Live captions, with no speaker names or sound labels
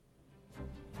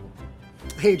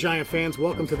Hey, Giant fans,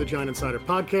 welcome to the Giant Insider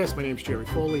Podcast. My name is Jerry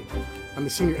Foley. I'm the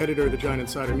senior editor of the Giant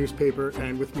Insider newspaper,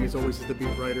 and with me, as always, is the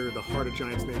beat writer, the heart of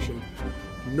Giants Nation.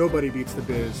 Nobody beats the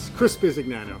biz, Chris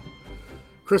Bizignano.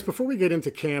 Chris, before we get into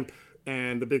camp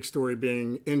and the big story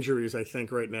being injuries, I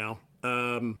think, right now,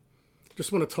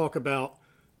 just want to talk about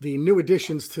the new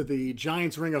additions to the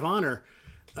Giants Ring of Honor.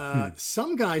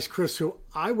 Some guys, Chris, who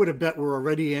I would have bet were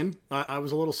already in. I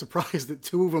was a little surprised that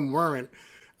two of them weren't.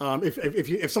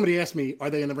 If somebody asked me, are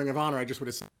they in the Ring of Honor, I just would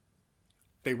have said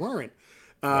they weren't.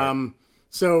 Right.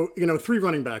 So, three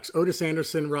running backs, Otis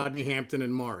Anderson, Rodney Hampton,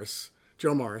 and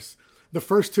Joe Morris. The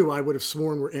first two I would have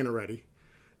sworn were in already.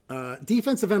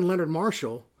 Defensive end Leonard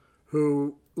Marshall,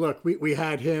 who, look, we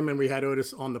had him and we had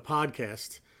Otis on the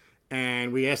podcast,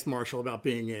 and we asked Marshall about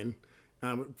being in.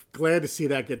 Glad to see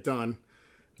that get done.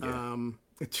 Yeah.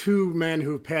 Two men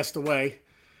who passed away.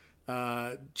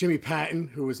 Jimmy Patton,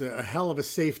 who was a hell of a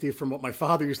safety from what my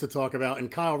father used to talk about,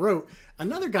 and Kyle Rote,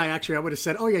 another guy actually I would have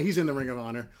said, oh yeah, he's in the Ring of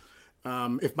Honor.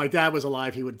 If my dad was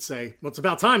alive, he would say, well, it's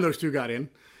about time those two got in.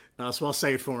 So I'll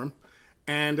say it for him.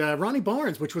 And Ronnie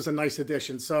Barnes, which was a nice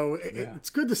addition. So it's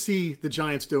good to see the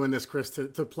Giants doing this, Chris, to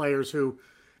players who,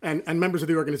 and members of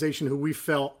the organization who we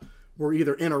felt were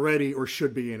either in already or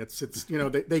should be in. It's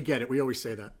they get it. We always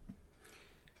say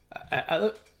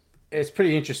that. It's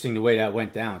pretty interesting the way that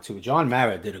went down, too. John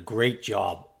Mara did a great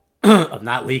job of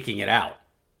not leaking it out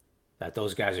that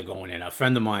those guys are going in. A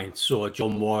friend of mine saw Joe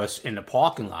Morris in the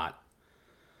parking lot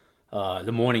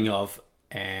the morning of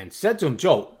and said to him,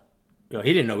 Joe,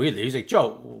 he didn't know either. He's like,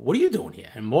 Joe, what are you doing here?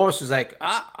 And Morris was like,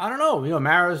 I don't know.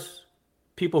 Mara's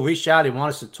people reached out. They want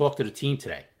us to talk to the team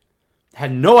today.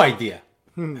 Had no idea.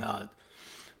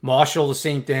 Marshall, the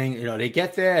same thing. They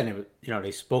get there and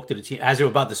they spoke to the team. As they were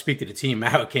about to speak to the team,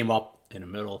 Mara came up in the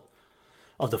middle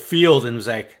of the field and was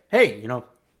like, "Hey,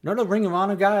 the Ring of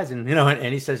Honor guys," and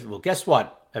and he says, "Well, guess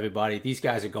what, everybody? These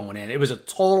guys are going in." It was a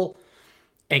total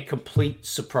and complete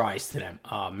surprise to them.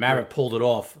 Mara pulled it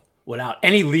off without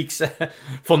any leaks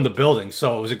from the building,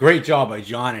 so it was a great job by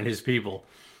John and his people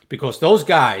because those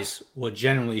guys were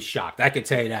genuinely shocked. I can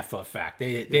tell you that for a fact.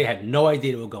 They had no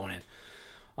idea they were going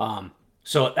in.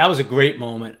 So that was a great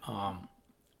moment.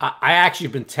 I actually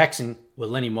been texting with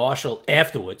Lenny Marshall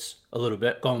afterwards a little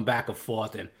bit, going back and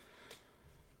forth. And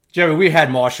Jerry, we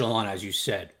had Marshall on, as you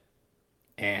said,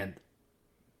 and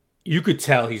you could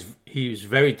tell he was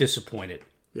very disappointed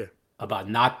about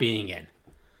not being in.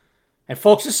 And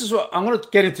folks, this is what I'm going to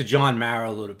get into John Mara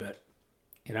a little bit.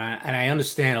 And I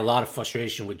understand a lot of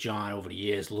frustration with John over the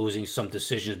years, losing some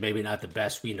decisions, maybe not the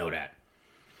best. We know that.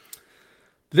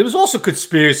 There was also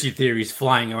conspiracy theories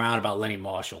flying around about Lenny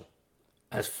Marshall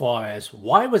as far as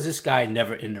why was this guy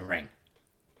never in the ring?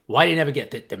 Why did he never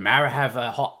get? Did Mara have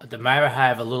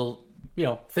a little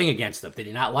thing against him? Did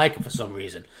he not like him for some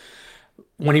reason?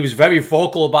 When he was very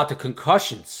vocal about the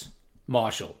concussions,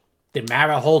 Marshall, did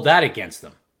Mara hold that against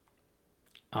him?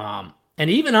 And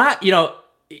even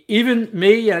even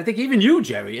me, and I think even you,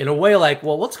 Jerry, in a way, like,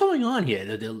 well, what's going on here?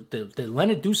 Did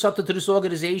Leonard do something to this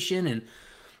organization? And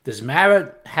does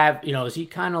Mara have, is he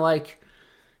kind of like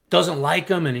doesn't like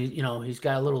him and he's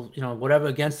got a little, whatever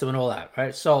against him and all that,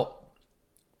 right? So,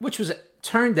 which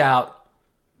turned out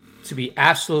to be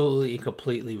absolutely and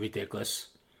completely ridiculous.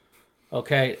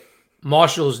 Okay,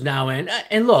 Marshall's now in,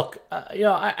 and look,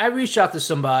 I reached out to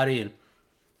somebody, and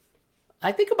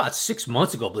I think about 6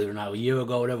 months ago, believe it or not, a year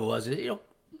ago, whatever it was,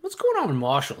 what's going on with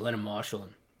Marshall, Leonard Marshall,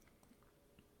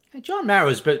 and John Mara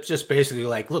was just basically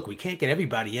like, look, we can't get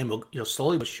everybody in. We'll,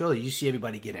 slowly but surely, you see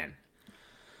everybody get in.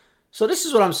 So this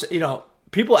is what I'm saying.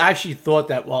 People actually thought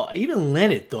that. Well, even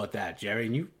Leonard thought that, Jerry.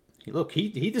 And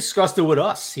he discussed it with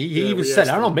us. He even said,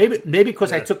 I don't know, maybe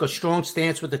because I took a strong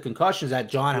stance with the concussions that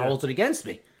John holds it against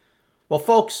me. Well,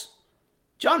 folks,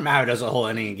 John Mara doesn't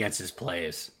hold anything against his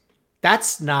players.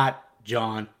 That's not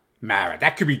John Mara.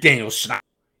 That could be Daniel Snyder.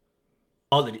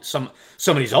 Some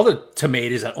of these other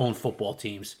tomatoes that own football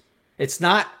teams. It's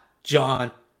not John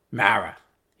Mara.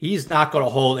 He's not going to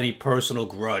hold any personal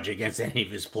grudge against any of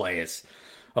his players.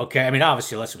 Okay? I mean,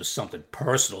 obviously, unless it was something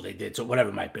personal they did, so whatever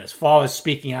it might be. As far as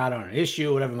speaking out on an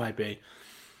issue, whatever it might be.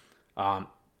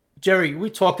 Jerry, we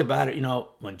talked about it,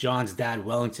 when John's dad,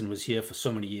 Wellington, was here for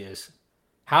so many years.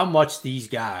 How much these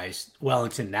guys,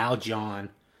 Wellington, now John,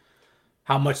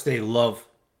 how much they love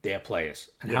their players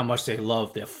and how much they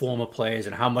love their former players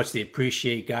and how much they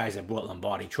appreciate guys that brought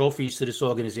Lombardi trophies to this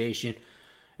organization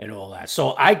and all that.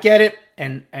 So I get it.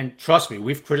 And trust me,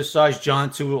 we've criticized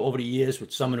John too over the years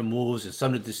with some of the moves and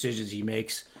some of the decisions he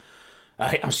makes.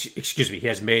 He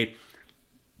has made.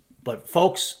 But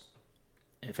folks,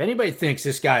 if anybody thinks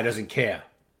this guy doesn't care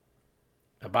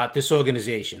about this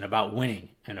organization, about winning,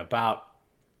 and about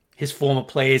his former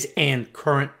players and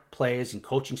current players and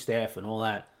coaching staff and all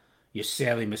that, you're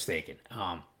sadly mistaken.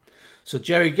 So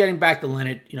Jerry, getting back to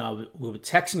Leonard, we were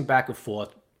texting back and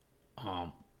forth,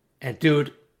 and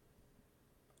dude,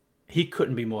 he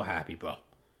couldn't be more happy, bro.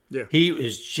 Yeah, he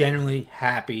is genuinely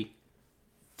happy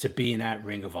to be in that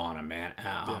Ring of Honor, man.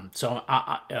 So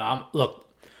look,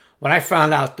 when I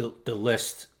found out the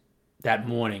list that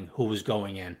morning, who was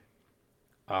going in,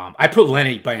 I put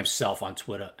Lenny by himself on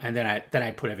Twitter, and then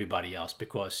I put everybody else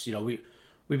because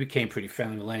we became pretty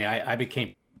friendly with Lenny. I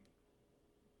became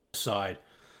side.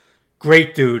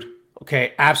 Great dude.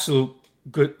 Okay, absolute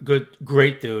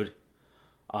great dude.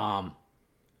 And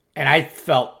I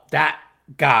felt that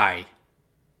guy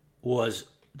was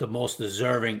the most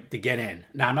deserving to get in.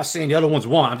 Now, I'm not saying the other ones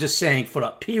won. I'm just saying for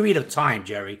a period of time,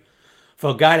 Jerry,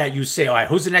 for a guy that you say, all right,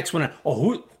 who's the next one?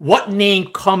 Or what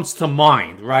name comes to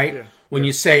mind, right? Yeah. When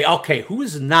you say, okay, who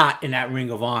is not in that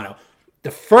Ring of Honor?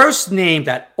 The first name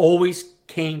that always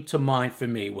came to mind for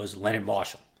me was Leonard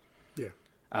Marshall.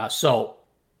 Yeah. So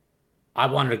I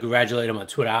wanted to congratulate him on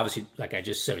Twitter. Obviously, like I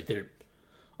just said, I did it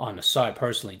on the side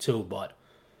personally too. But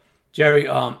Jerry,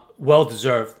 well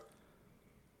deserved.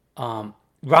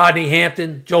 Rodney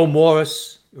Hampton, Joe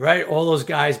Morris, right? All those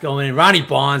guys going in. Ronnie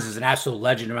Barnes is an absolute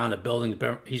legend around the building.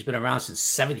 He's been around since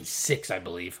 '76, I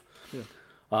believe.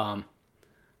 Yeah.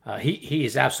 He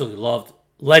is absolutely loved,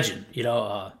 legend.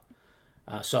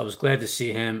 So I was glad to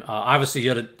see him. Obviously,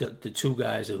 the two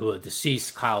guys who are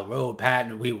deceased, Kyle Rowe,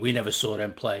 Patton. We never saw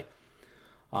them play.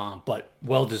 But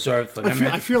well deserved for them.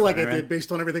 I feel like I did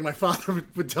based on everything my father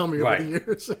would tell me over the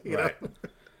years. Right.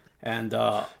 And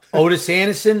Otis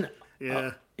Anderson,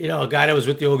 yeah, a guy that was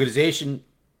with the organization,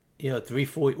 3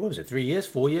 years,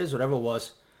 4 years, whatever it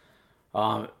was.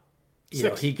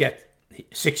 He gets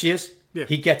 6 years. Yeah.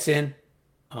 He gets in,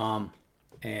 and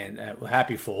we're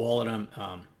happy for all of them.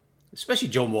 Especially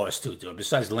Joe Morris too, dude.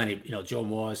 Besides Lenny, Joe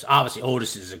Morris. Obviously,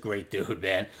 Otis is a great dude,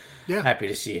 man. Yeah, happy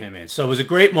to see him in. So it was a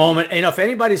great moment. And if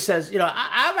anybody says,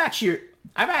 I've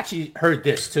actually heard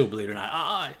this too, believe it or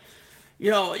not.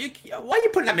 Why are you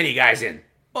putting that many guys in?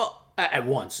 Well, at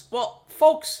once. Well,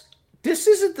 folks, this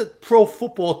isn't the Pro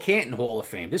Football Canton Hall of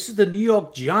Fame. This is the New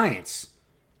York Giants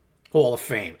Hall of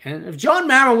Fame. And if John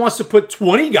Mara wants to put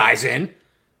 20 guys in,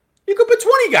 you could put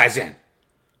 20 guys in.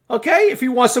 Okay? If he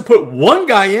wants to put one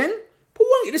guy in, put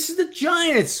one. This is the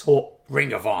Giants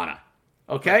Ring of Honor.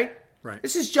 Okay? Right.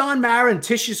 This is John Mara and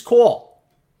Tish's call.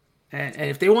 And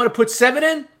if they want to put 7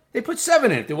 in, they put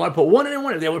 7 in. If they want to put 1 in,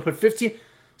 1 in. If they want to put 15.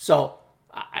 So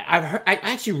I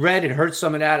actually read and heard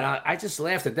some of that. I just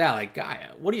laughed at that. Like, guy,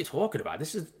 what are you talking about?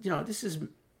 This is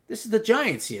the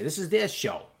Giants here. This is their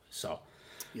show. So,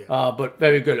 yeah. But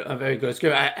very good, very good. It's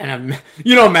good.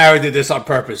 Mara did this on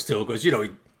purpose too, because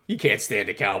he can't stand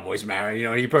the Cowboys, Mara.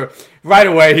 Right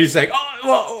away he's like, oh,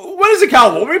 well, when is the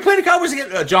Cowboys? When are we playing the Cowboys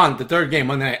again? John, the third game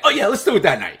Monday night. Oh yeah, let's do it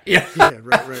that night. Yeah,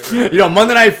 right.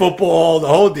 Monday Night Football, the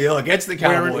whole deal against the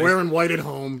Cowboys. Wearing white at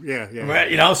home. Yeah.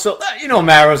 Right. So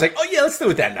Mara was like, oh yeah, let's do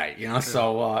it that night.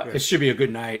 So it should be a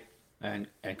good night, and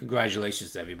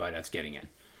congratulations to everybody that's getting in.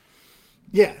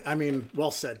 Yeah, well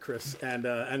said, Chris, and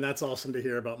that's awesome to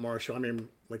hear about Marshall.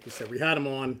 Like you said, we had him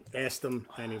on, asked him,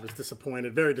 and he was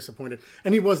disappointed, very disappointed,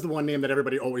 and he was the one name that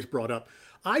everybody always brought up.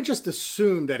 I just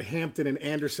assumed that Hampton and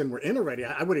Anderson were in already.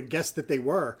 I would have guessed that they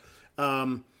were.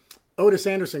 Otis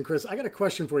Anderson, Chris, I got a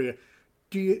question for you.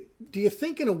 Do you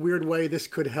think in a weird way this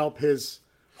could help his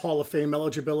Hall of Fame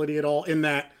eligibility at all? In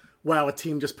that, wow, a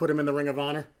team just put him in the Ring of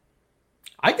Honor.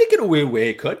 I think in a weird way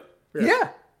it could. Yeah.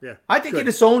 Yeah, I think in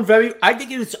its own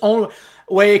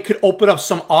way it could open up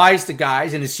some eyes to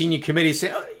guys in the senior committee.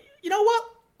 Say, oh, you know what?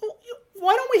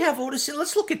 Why don't we have Otis in?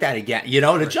 Let's look at that again.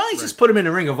 The Giants just put him in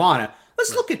the Ring of Honor.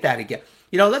 Let's look at that again.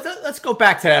 Let's go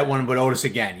back to that one with Otis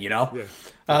again. Yeah.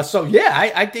 I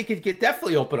think it could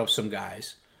definitely open up some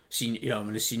guys.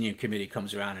 When the senior committee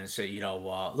comes around and say,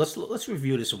 let's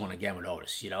review this one again with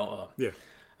Otis.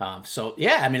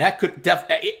 That could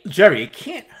definitely, Jerry. It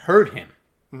can't hurt him.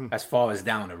 Mm-hmm. As far as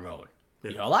down the road,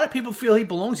 a lot of people feel he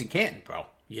belongs in Canton, bro.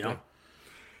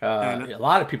 A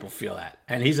lot of people feel that,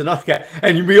 and he's another guy.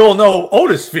 And we all know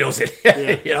Otis feels it.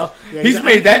 He's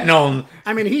made that known.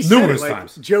 He numerous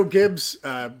times. Joe Gibbs,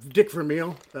 Dick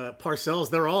Vermeil, Parcells,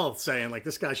 they're all saying like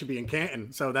this guy should be in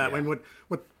Canton. So that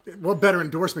what better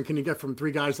endorsement can you get from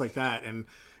three guys like that? And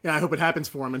I hope it happens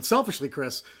for him. And selfishly,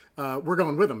 Chris, we're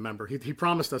going with him. Remember, he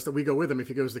promised us that we go with him if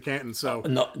he goes to Canton. So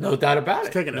no doubt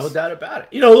about it. No doubt about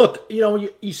it. Look,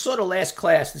 you saw the last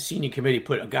class, the senior committee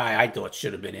put a guy I thought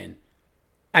should have been in.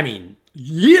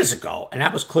 Years ago, and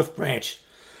that was Cliff Branch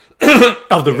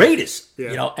of the Raiders.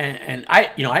 And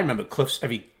I remember Cliff's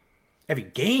every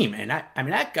game, and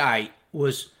that guy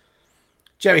was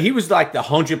Jerry, he was like the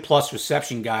 100+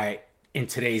 reception guy in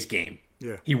today's game.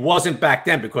 Yeah. He wasn't back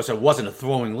then because it wasn't a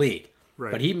throwing league.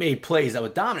 Right. But he made plays that were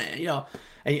dominant,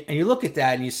 And you look at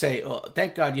that and you say, oh,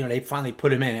 thank God, they finally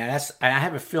put him in. And I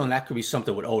have a feeling that could be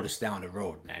something with Otis down the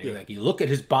road, man. Yeah. Like you look at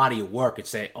his body of work and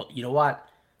say, oh, you know what?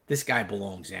 This guy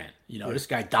belongs in. This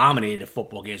guy dominated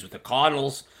football games with the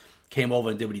Cardinals, came over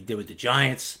and did what he did with the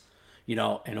Giants, and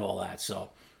all that. So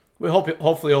we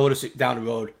hopefully Otis down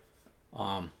the road,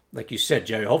 like you said,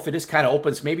 Jerry, hopefully this kind of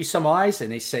opens maybe some eyes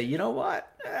and they say, you know what?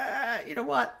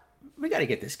 We got to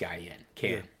get this guy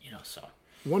in. So.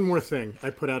 One more thing. I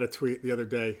put out a tweet the other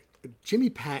day. Jimmy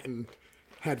Patton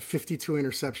had 52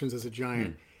 interceptions as a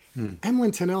Giant.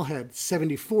 Emlyn Tennell had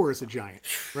 74 as a Giant,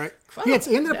 right? He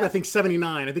ended up, I think,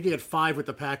 79. I think he had 5 with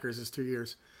the Packers his 2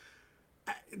 years.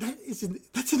 That's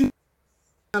an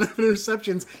amount of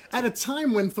interceptions at a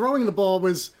time when throwing the ball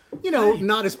was,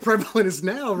 not as prevalent as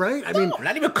now, right? I mean,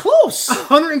 not even close.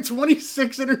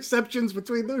 126 interceptions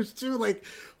between those two. Like,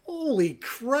 holy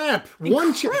crap.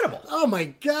 Incredible. Oh, my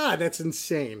God. That's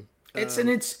insane. It's an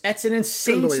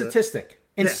insane statistic.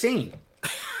 Insane.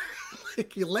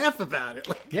 Like, you laugh about it.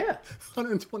 Like, yeah.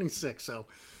 126. So,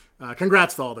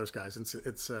 congrats to all those guys.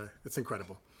 It's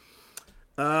incredible.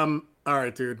 All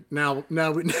right, dude. Now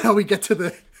we get to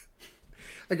the,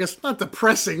 I guess not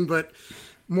depressing, but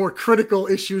more critical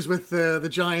issues with the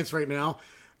Giants right now.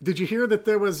 Did you hear that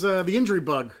there was the injury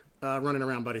bug running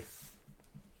around, buddy?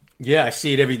 Yeah, I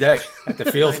see it every day at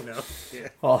the field. I know. Yeah.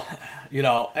 Well,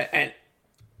 and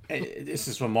this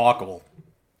is remarkable.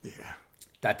 Yeah.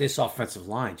 That this offensive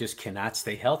line just cannot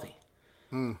stay healthy.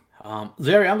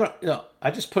 Larry, I'm gonna, I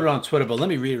just put it on Twitter, but let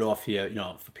me read it off here.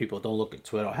 For people who don't look at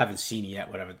Twitter or haven't seen it yet,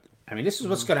 whatever. I mean, this is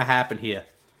what's going to happen here.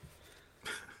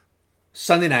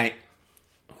 Sunday night,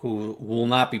 who will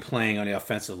not be playing on the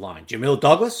offensive line? Jamil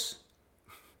Douglas,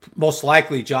 most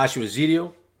likely Joshua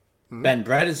Ezekiel, Ben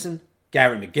Bredeson,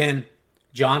 Garrett McGinn,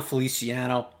 John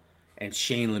Feliciano, and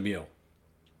Shane Lemieux.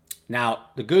 Now,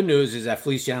 the good news is that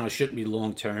Feliciano shouldn't be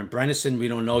long-term. Bredeson, we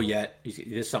don't know yet. He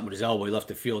did something with his elbow. He left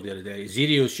the field the other day.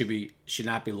 Ezekiel should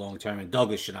not be long-term, and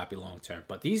Douglas should not be long-term.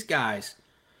 But these guys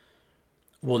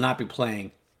will not be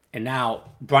playing. And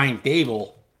now Brian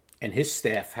Dable and his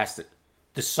staff has to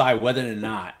decide whether or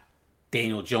not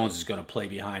Daniel Jones is going to play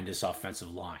behind this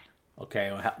offensive line,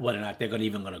 okay, or whether or not they're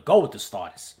even going to go with the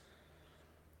starters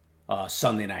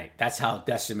Sunday night. That's how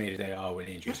decimated they are with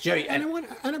injuries. Jerry, and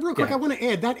real quick, I want to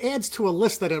add, that adds to a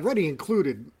list that already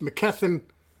included McKethan,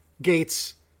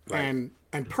 Gates, right,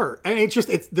 and Pert. And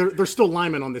they're still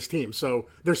linemen on this team, so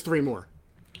there's 3 more.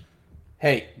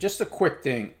 Hey, just a quick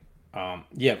thing.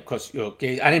 Because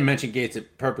Gates, I didn't mention Gates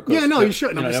at Pert because you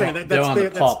shouldn't. I'm just saying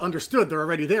that's understood. They're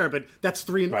already there, but that's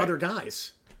 3 other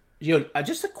guys.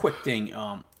 Just a quick thing.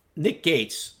 Nick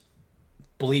Gates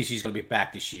believes he's going to be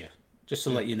back this year. Just to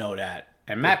let you know that.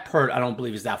 And Matt Pert, I don't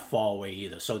believe is that far away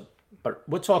either. So, but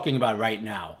we're talking about right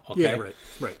now. Okay. Yeah,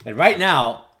 right. And right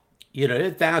now,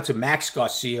 they're down to Max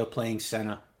Garcia playing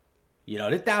center.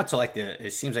 They're down to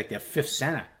it seems like their 5th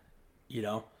center.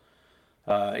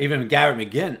 Even Garrett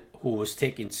McGinn, who was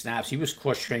taking snaps, he was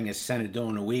cross-training as center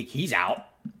during the week. He's out.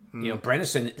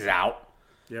 Bredeson is out.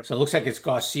 Yep. So it looks like it's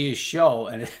Garcia's show.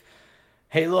 And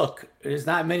hey, look, there's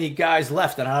not many guys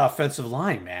left on our offensive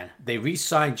line, man. They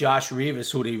re-signed Josh Rivas,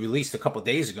 who they released a couple of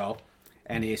days ago,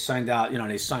 and they signed out.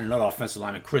 They signed another offensive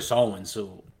lineman, Chris Owens,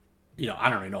 who, I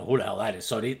don't even know who the hell that is.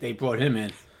 So they brought him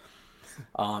in.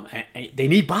 And they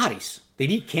need bodies. They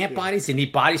need camp bodies. They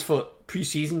need bodies for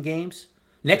preseason games.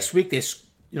 Next week, there's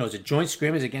it's a joint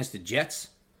scrimmage against the Jets.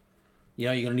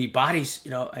 You're going to need bodies.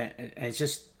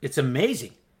 And it's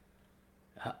amazing.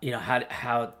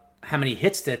 How many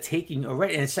hits they're taking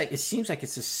already, and it seems like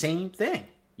it's the same thing.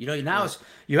 Now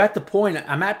you're at the point.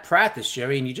 I'm at practice,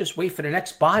 Jerry, and you just wait for the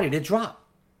next body to drop.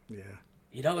 Yeah.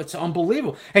 It's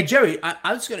unbelievable. Hey, Jerry,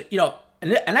 I was gonna,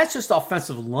 and that's just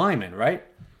offensive linemen, right?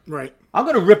 Right. I'm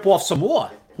gonna rip off some more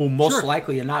who most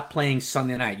likely are not playing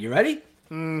Sunday night. You ready?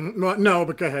 No,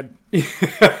 but go ahead.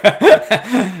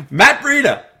 Matt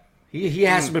Breida, he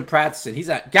hasn't been practicing. He's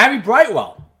at Gary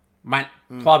Brightwell.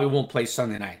 Probably won't play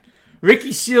Sunday night.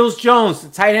 Ricky Seals-Jones, the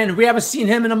tight end. We haven't seen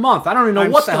him in a month. I don't even know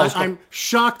what the hell. I'm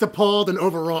shocked, appalled, and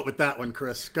overwrought with that one,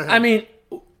 Chris. Go ahead. I mean,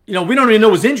 we don't even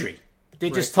know his injury. They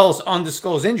just tell us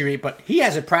undisclosed injury, but he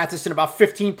hasn't practiced in about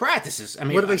 15 practices. I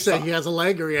mean, what do they say? He has a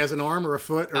leg, or he has an arm, or a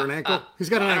foot, or an ankle? He's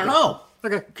got an ankle. I don't know.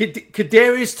 Okay.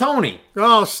 Kadarius Toney.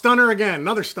 Oh, stunner again.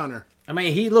 Another stunner. I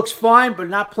mean, he looks fine, but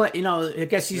not playing. I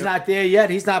guess he's not there yet.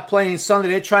 He's not playing Sunday.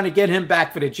 They're trying to get him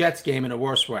back for the Jets game in a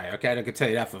worse way. Okay, I can tell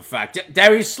you that for a fact.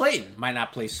 Darius Slayton might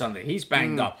not play Sunday. He's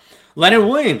banged up. Leonard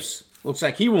Williams looks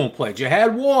like he won't play.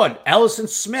 Jihad Ward, Ellison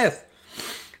Smith,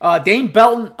 Dane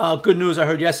Belton, good news. I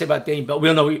heard yesterday about Dane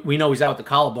Belton. We know he's out with the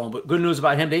collarbone, but good news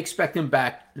about him. They expect him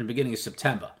back in the beginning of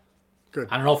September. Good.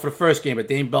 I don't know for the first game, but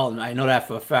Dane Belton, I know that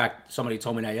for a fact. Somebody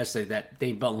told me that yesterday, that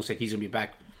Dane Belton looks like he's going to be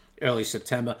back early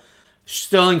September.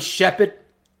 Sterling Shepard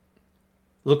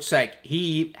looks like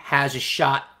he has a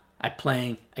shot at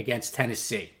playing against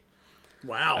Tennessee.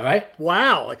 Wow. All right?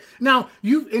 Wow. Now,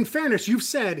 in fairness, you've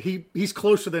said he's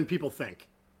closer than people think.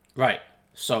 Right.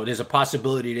 So there's a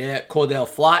possibility there. Cordell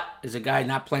Flott is a guy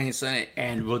not playing Sunday,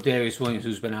 and Rodarius Williams,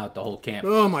 who's been out the whole camp.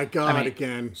 Oh my God!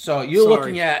 Again. So you're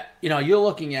looking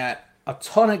at a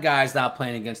ton of guys not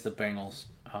playing against the Bengals.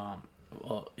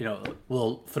 For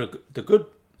the good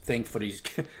thing for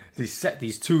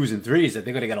these twos and threes, that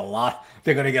they're going to get a lot.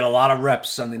 They're going to get a lot of reps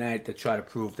Sunday night to try to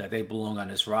prove that they belong on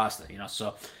this roster.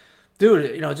 So.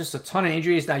 Dude, just a ton of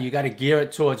injuries. Now you got to gear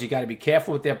it towards. You got to be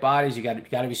careful with their bodies. You got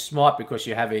to be smart because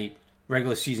you have a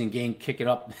regular season game kicking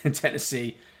up in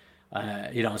Tennessee.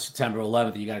 On September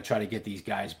 11th. You got to try to get these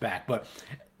guys back. But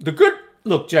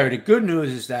Jerry, the good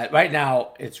news is that right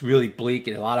now it's really bleak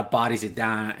and a lot of bodies are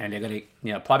down, and they're going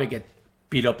to probably get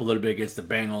beat up a little bit against the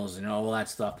Bengals and all that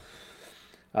stuff.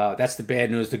 That's the bad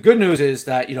news. The good news is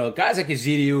that guys like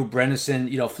Ezekiel,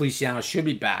 Bredesen, Feliciano should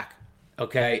be back.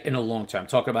 Okay, in the long term,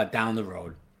 talking about down the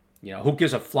road, who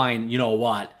gives a flying,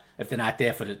 what, if they're not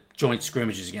there for the joint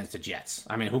scrimmages against the Jets?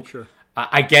 I mean, who? Sure.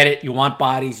 I get it. You want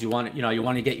bodies, you want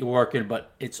to get you working,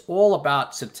 but it's all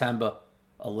about September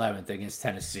 11th against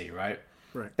Tennessee, right?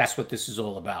 Right. That's what this is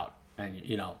all about, and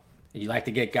you like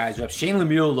to get guys reps. Shane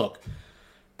Lemieux, look,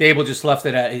 Dable just left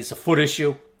it at it's a foot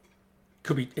issue.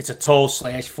 Could be it's a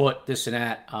toe/foot, this and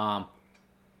that.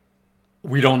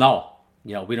 We don't know.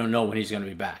 We don't know when he's going to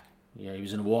be back. He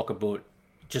was in a walker boot.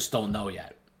 Just don't know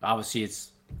yet. Obviously,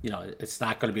 it's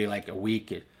not going to be like a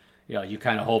week. You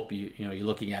kind of hope you're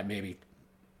looking at maybe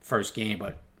first game,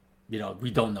 but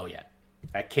we don't know yet.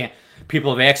 I can't.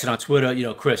 People have asked it on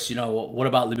Twitter. Chris, what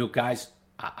about Lemieux guys?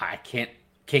 I can't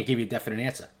give you a definite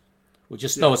answer. We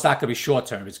just know it's not going to be short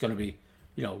term. It's going to be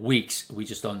weeks. We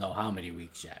just don't know how many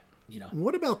weeks yet.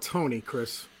 What about Tony,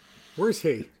 Chris? Where's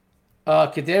he?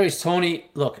 Kadarius Toney.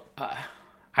 Look.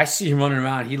 I see him running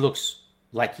around. He looks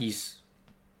like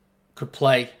could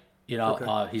play.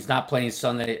 Okay. He's not playing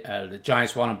Sunday. The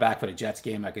Giants want him back for the Jets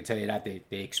game. I can tell you that they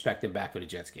expect him back for the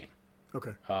Jets game.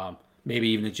 Okay. Maybe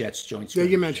even the Jets joint. Yeah,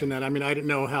 you mentioned that. I mean, I didn't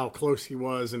know how close he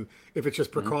was and if it's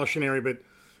just precautionary. Mm-hmm.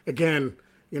 But again,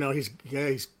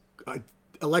 he's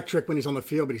electric when he's on the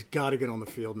field, but he's got to get on the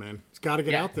field, man. He's got to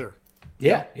get out there.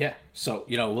 Yeah. So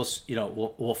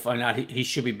we'll find out. He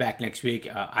should be back next week.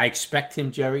 I expect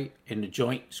him, Jerry, in the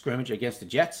joint scrimmage against the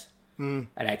Jets, and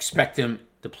I expect him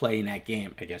to play in that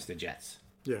game against the Jets.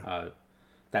 Yeah,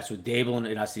 that's what Dable and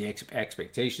that's the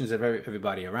expectations of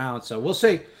everybody around. So we'll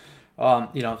see.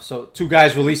 So two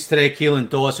guys released today: Keelan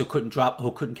Doss, who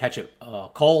couldn't catch a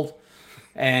cold,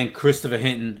 and Christopher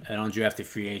Hinton, an undrafted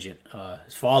free agent.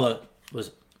 His father was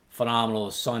phenomenal.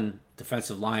 His son,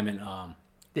 defensive lineman.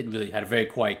 Had a very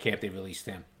quiet camp. They released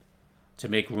him to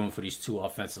make room for these two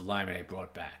offensive linemen they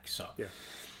brought back. So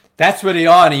that's where they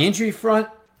are on the injury front.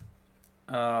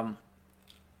 Guys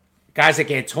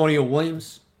like Antonio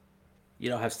Williams,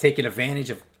 has taken advantage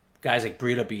of guys like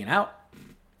Breida being out.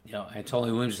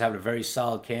 Antonio Williams is having a very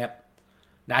solid camp,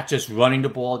 not just running the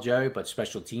ball, Jerry, but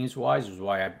special teams wise. Is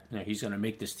why he's going to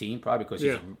make this team probably because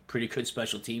he's a pretty good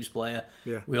special teams player.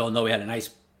 Yeah. We all know he had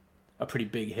a pretty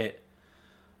big hit.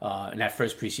 In that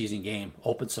first preseason game,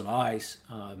 opened some eyes.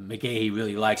 McGahee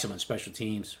really likes him on special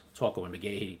teams. Talking with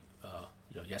McGahee,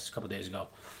 a couple of days ago.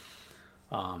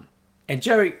 And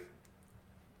Jerry,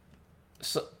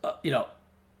 so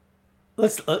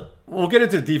we'll get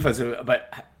into the defense,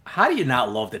 but how do you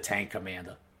not love the Tank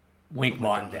Commander, Wink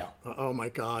Martindale? Oh my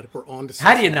God, we're on to.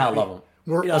 How do you not love him?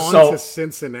 We're on to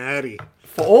Cincinnati.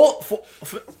 For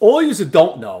all you that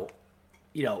don't know,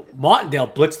 Martindale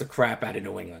blitzed the crap out of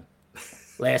New England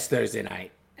last Thursday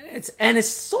night, and it's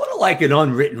sort of like an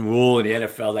unwritten rule in the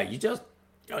NFL that you just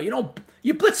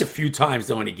you blitz a few times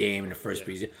during the game in the first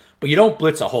preseason, but you don't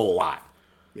blitz a whole lot.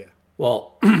 Yeah.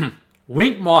 Well,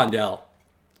 Wink Martindale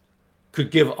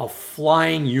could give a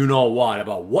flying what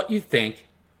about what you think,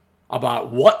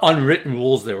 about what unwritten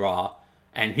rules there are,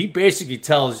 and he basically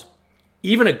tells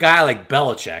even a guy like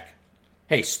Belichick,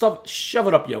 "Hey, shove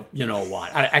it up your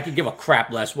what. I could give a crap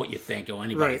less what you think or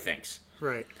anybody thinks."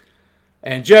 Right.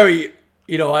 And Jerry,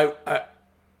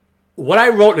 what I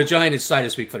wrote in the Giant Insider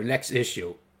this week for the next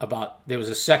issue there was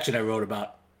a section I wrote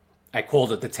about, I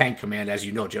called it the Tank Commander, as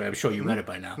you know, Jerry. I'm sure you read it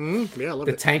by now. Mm-hmm. Yeah, I love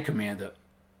it. The Tank Commander.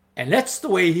 And that's the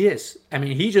way he is. I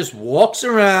mean, he just walks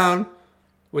around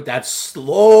with that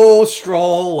slow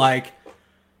stroll like,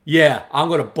 yeah, I'm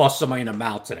going to bust somebody in the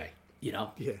mouth today, you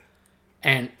know? Yeah.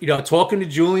 And, you know, talking to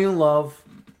Julian Love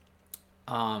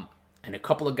and a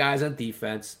couple of guys on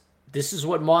defense, this is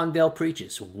what Martindale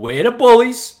preaches. We're the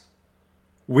bullies.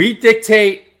 We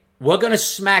dictate. We're going to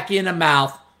smack you in the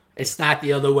mouth. It's not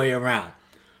the other way around.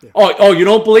 Yeah. Oh, you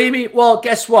don't believe me? Well,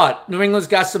 guess what? New England's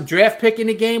got some draft pick in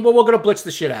the game. Well, we're going to blitz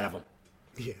the shit out of them.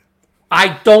 Yeah.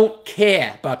 I don't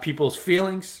care about people's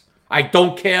feelings. I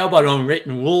don't care about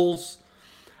unwritten rules.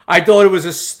 I thought it was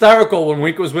hysterical when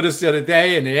Wink was with us the other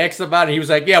day and they asked about it. He was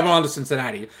like, yeah, we're on to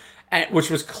Cincinnati. And, which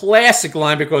was classic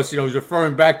line because, you know, he was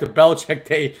referring back to Belichick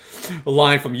Day, a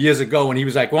line from years ago when he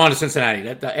was like, we're on to Cincinnati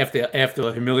after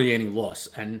a humiliating loss.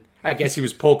 And I guess he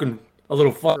was poking a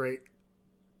little fun. Great.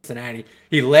 Cincinnati.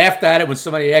 He laughed at it when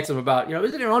somebody asked him about, you know,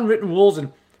 isn't there unwritten rules?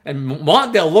 And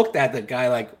Martindale looked at the guy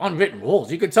like, unwritten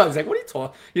rules? You could tell. He's like, what are you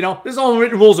talking? You know, there's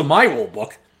unwritten rules in my rule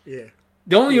book. Yeah.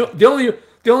 The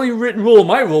only written rule in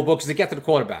my rule book is to get to the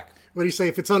quarterback. What do you say?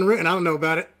 If it's unwritten, I don't know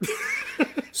about it.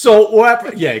 So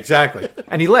what? Yeah, exactly.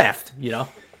 And he laughed, you know.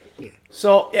 Yeah.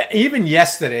 So even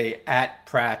yesterday at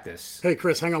practice. Hey,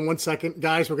 Chris, hang on one second.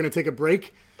 Guys, we're going to take a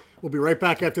break. We'll be right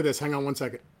back after this. Hang on one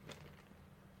second.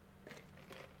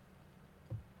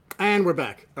 And we're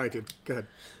back. All right, dude. Go ahead.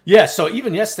 Yeah, so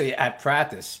even yesterday at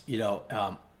practice, you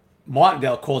know,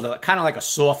 Martindale called it kind of like a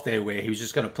soft day where he was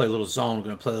just going to play a little zone,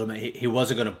 going to play a little bit. He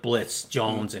wasn't going to blitz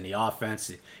Jones and the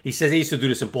offense. He says they used to do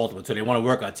this in Baltimore too. They want to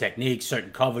work on technique,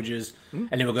 certain coverages, and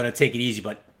they were going to take it easy.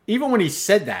 But even when he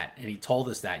said that, and he told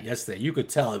us that yesterday, you could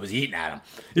tell it was eating at him.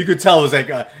 You could tell it was like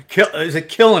it was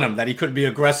killing him that he couldn't be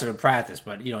aggressive in practice.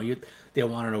 But you know, they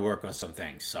wanted to work on some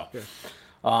things. So,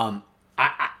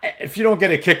 if you don't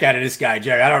get a kick out of this guy,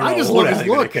 Jerry, I don't know. I just love his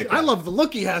look. I love the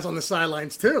look he has on the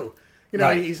sidelines too. You know,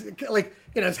 right. He's like,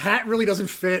 you know, his hat really doesn't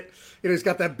fit. You know, he's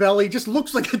got that belly. Just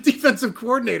looks like a defensive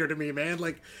coordinator to me, man.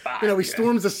 Like, you know, he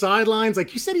storms the sidelines.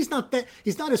 Like you said, he's not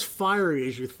as fiery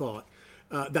as you thought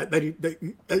that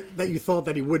you thought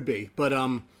that he would be. But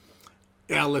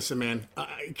yeah, listen, man,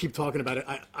 I keep talking about it.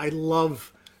 I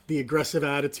love the aggressive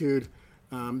attitude.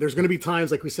 There's going to be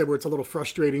times, like we said, where it's a little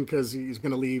frustrating because he's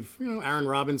going to leave, you know, Aaron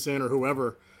Robinson or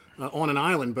whoever on an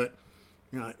island. But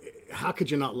you know, how could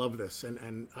you not love this?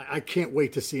 And I can't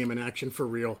wait to see him in action for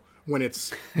real when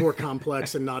it's more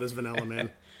complex and not as vanilla, man.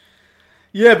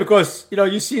 Yeah, because, you know,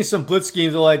 you've seen some blitz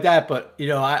schemes like that, but, you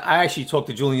know, I actually talked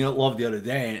to Julian Love the other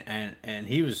day, and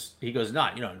he goes, no,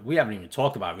 you know, we haven't even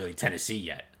talked about really Tennessee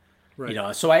yet. Right. You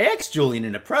know, so I asked Julian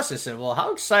in the press, I said, well,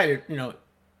 how excited, you know,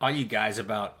 are you guys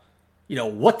about, you know,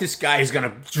 what this guy is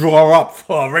going to draw up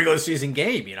for a regular season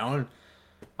game, you know? And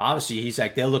obviously, he's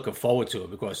like, they're looking forward to it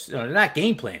because, you know, they're not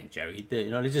game planning, Jerry. You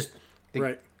know,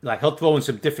 right. Like, he'll throw in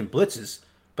some different blitzes,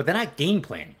 but they're not game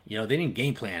planning. You know, they didn't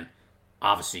game plan,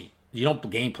 obviously. You don't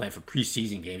game plan for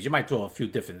preseason games. You might throw a few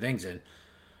different things in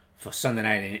for Sunday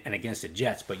night and against the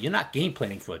Jets, but you're not game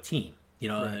planning for a team. You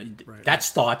know, right. That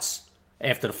starts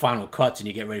after the final cuts and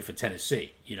you get ready for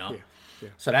Tennessee, you know. Yeah.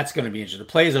 So that's going to be interesting.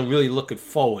 The players are really looking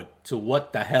forward to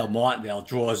what the hell Martindale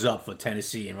draws up for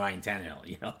Tennessee and Ryan Tannehill,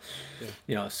 you know. Yeah.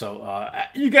 You know, so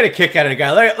you get a kick out of the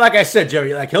guy. Like I said,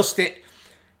 Jerry, like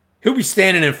he'll be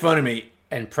standing in front of me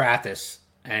in practice,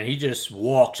 and he just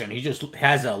walks and he just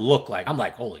has a look like, I'm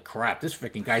like, holy crap, this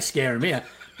freaking guy's scaring me. I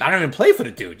don't even play for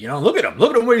the dude, you know. Look at him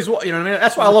where he's, you know what I mean?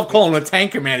 That's why I love calling him a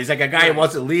tanker, man. He's like a guy who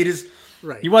wants to lead his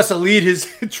He wants to lead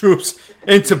his troops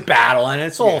into battle, and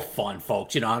it's all fun,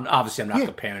 folks. You know, obviously I'm not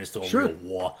comparing this to a real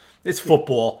war. It's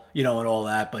football, you know, and all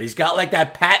that. But he's got like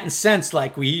that patent sense,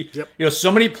 like you know,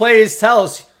 so many players tell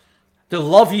us the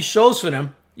love he shows for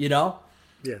them, you know.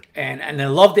 Yeah. And the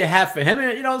love they have for him.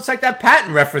 And, you know, it's like that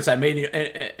Patton reference I made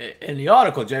in the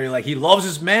article, Jerry. Like, he loves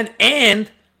his men, and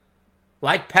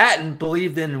like Patton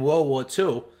believed in World War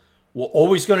II, we're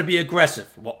always going to be aggressive.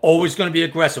 We're always going to be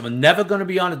aggressive. We're never going to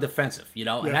be on the defensive, you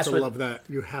know. You have to love that.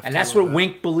 You have to. And that's what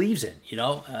Wink believes in, you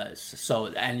know.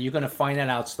 And you're going to find that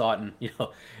out starting, you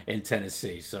know, in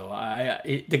Tennessee. So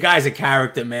the guy's a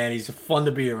character, man. He's fun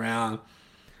to be around.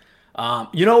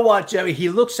 You know what, Jerry? He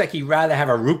looks like he'd rather have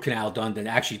a root canal done than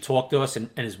actually talk to us in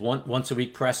his once a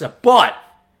week presser. But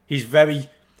he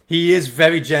is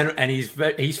very generous, and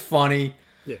he's funny,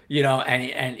 you know.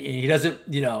 And he doesn't,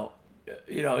 you know,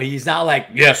 he's not like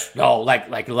yes, no,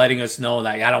 like letting us know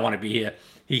that I don't want to be here.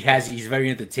 He's very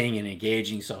entertaining and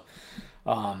engaging. So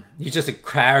he's just a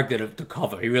character to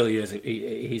cover. He really is.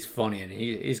 He's funny, and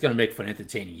he's going to make for an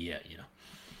entertaining year. You know.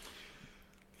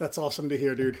 That's awesome to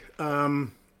hear, dude.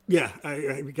 Yeah,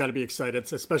 we got to be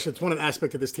excited. It's one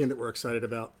aspect of this team that we're excited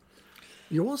about.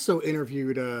 You also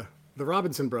interviewed the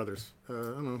Robinson brothers. I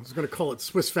don't know, I was going to call it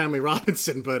Swiss Family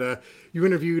Robinson, but you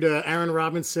interviewed Aaron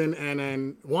Robinson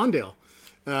and Wan'Dale.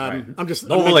 I'm just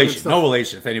no relation. No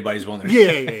relation. If anybody's wondering.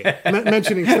 Yeah.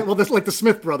 Mentioning well, that's like the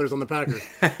Smith brothers on the Packers.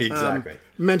 Exactly.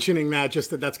 Mentioning that,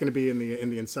 just that's going to be in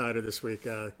the Insider this week.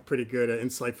 Pretty good,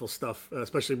 insightful stuff,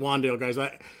 especially Wandale guys.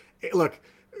 Look,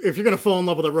 if you're going to fall in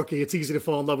love with a rookie, it's easy to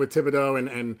fall in love with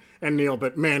Thibodeau and Neal.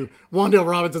 But man, Wandale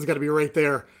Robinson's got to be right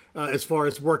there as far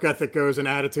as work ethic goes and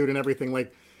attitude and everything.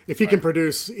 Like, if he can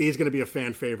produce, he's going to be a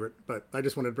fan favorite. But I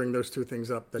just wanted to bring those two things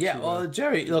up. Well,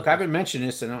 Jerry, look, I've been mentioning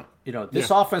this, and this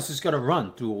offense is going to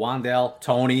run through Wandale,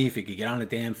 Tony, if he could get on the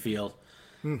damn field,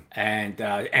 and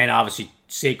obviously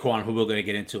Saquon, who we're going to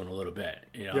get into in a little bit.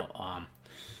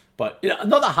 But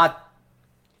another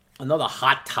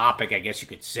hot topic, I guess you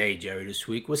could say, Jerry, this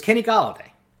week was Kenny Golladay.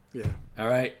 Yeah. All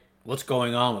right. What's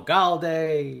going on with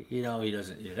Golladay? He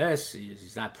doesn't do this.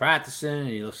 He's not practicing.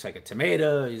 He looks like a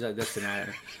tomato. He's like this and that.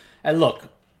 And look,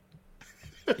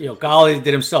 Golladay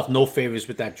did himself no favors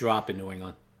with that drop in New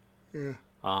England.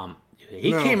 Yeah.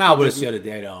 He came out with us the other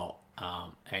day, though,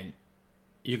 and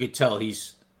you could tell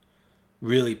he's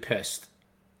really pissed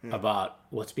about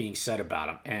what's being said about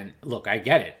him. And look, I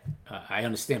get it. I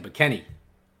understand. But Kenny,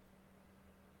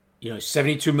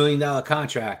 $72 million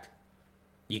contract.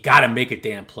 You got to make a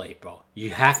damn play, bro.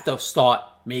 You have to start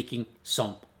making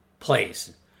some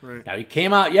plays. Right. Now, he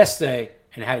came out yesterday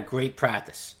and had a great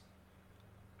practice.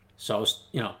 So,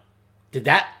 did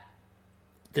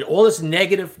all this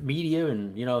negative media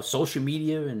and, social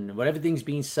media and whatever things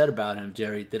being said about him,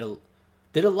 Jerry, did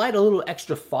it light a little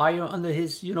extra fire under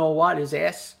his, his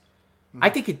ass? I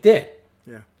think it did.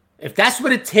 Yeah. If that's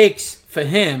what it takes for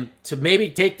him to maybe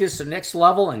take this to the next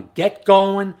level and get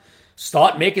going,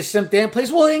 start making some damn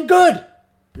plays, well, then good.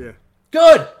 Yeah.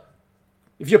 Good.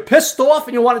 If you're pissed off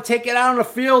and you want to take it out on the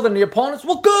field and the opponents,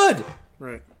 well, good.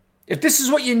 Right. If this is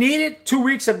what you needed, 2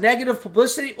 weeks of negative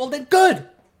publicity, well, then good.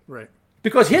 Right.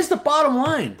 Because here's the bottom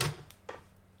line.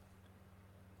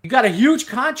 You got a huge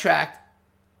contract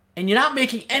and you're not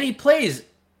making any plays,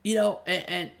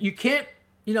 and you can't,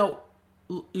 you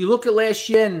look at last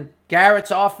year and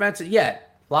Garrett's offense, a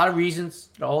lot of reasons,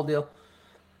 the whole deal.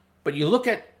 But you look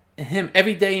at him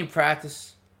every day in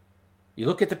practice. You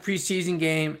look at the preseason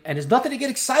game, and there's nothing to get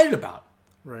excited about.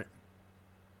 Right.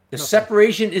 The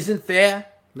separation isn't there.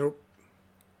 Nope.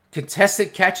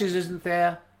 Contested catches isn't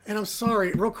there. And I'm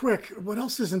sorry, real quick, what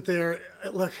else isn't there?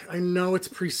 Look, I know it's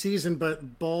preseason,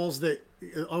 but balls that,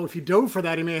 if you dove for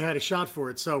that, he may have had a shot for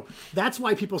it. So that's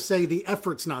why people say the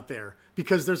effort's not there.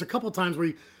 Because there's a couple times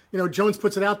where Jones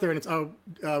puts it out there and it's,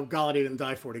 Golladay didn't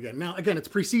die for it again. Now, again, it's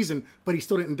preseason, but he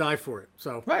still didn't die for it.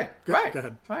 So Right. Go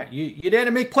ahead. Right. You're there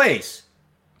to make plays.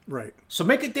 Right. So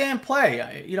make a damn play.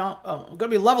 I'm going to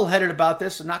be level-headed about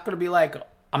this. I'm not going to be like,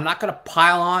 I'm not going to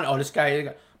pile on, this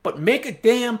guy. But make a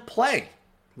damn play.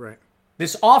 Right.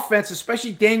 This offense,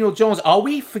 especially Daniel Jones, are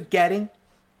we forgetting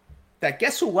that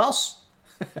guess who else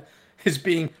who's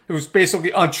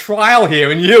basically on trial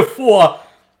here in year 4?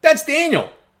 That's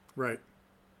Daniel. Right.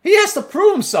 He has to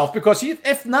prove himself because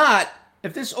if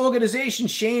this organization,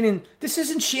 this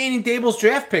isn't Shane and Dable's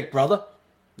draft pick, brother.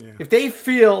 Yeah. If they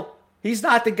feel he's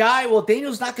not the guy, well,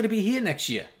 Daniel's not going to be here next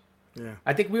year. Yeah.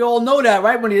 I think we all know that,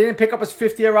 right? When he didn't pick up his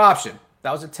 5th-year option.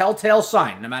 That was a telltale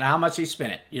sign, no matter how much he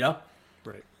spin it,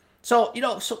 Right. So,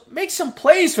 so make some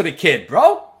plays for the kid,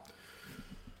 bro.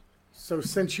 So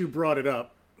since you brought it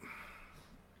up,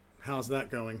 how's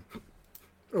that going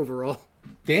overall?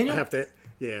 Daniel? I have to,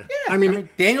 yeah. I mean,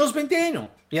 Daniel's been Daniel.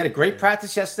 He had a great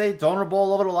practice yesterday, throwing the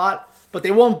ball over a lot, but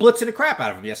they won't blitz the crap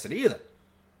out of him yesterday either.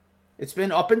 It's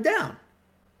been up and down,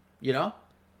 Yeah.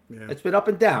 It's been up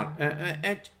and down.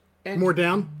 And more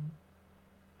down?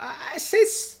 I say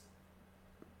it's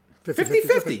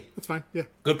 50-50. That's fine, yeah.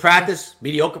 Good practice,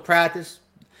 mediocre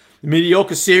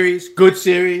series, good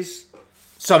series,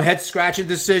 some head-scratching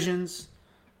decisions,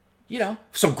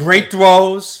 some great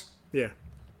throws. Yeah.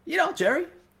 Jerry,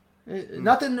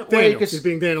 nothing where Daniel, you could... he's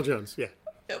being Daniel Jones, yeah.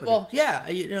 Well, yeah,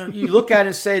 you look at it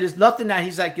and say there's nothing that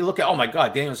he's like, you look at, oh my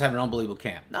God, Daniel's having an unbelievable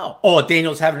camp. No. Oh,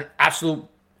 Daniel's having an absolute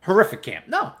horrific camp.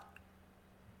 No.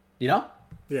 Yeah.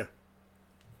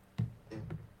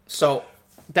 So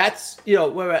that's, where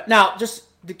we're at. Now, just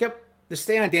to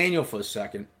stay on Daniel for a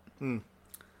second.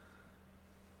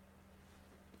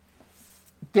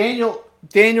 Daniel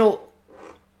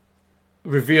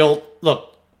revealed,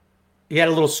 look, he had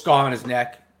a little scar on his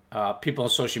neck. People on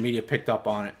social media picked up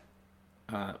on it.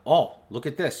 Look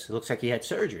at this. It looks like he had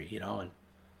surgery,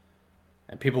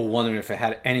 and people were wondering if it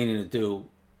had anything to do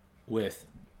with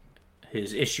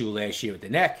his issue last year with the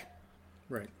neck.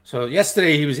 Right. So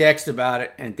yesterday he was asked about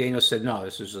it, and Daniel said, no,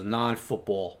 this is a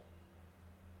non-football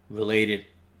related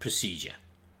procedure.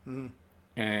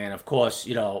 And of course,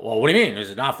 well, what do you mean? Is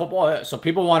it not football? So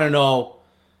people want to know,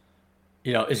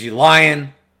 Is he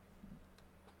lying?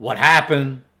 What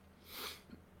happened?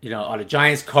 Are the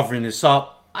Giants covering this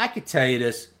up? I could tell you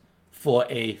this for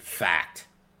a fact.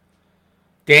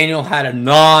 Daniel had a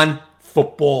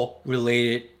non-football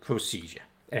related procedure.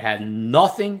 It had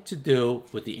nothing to do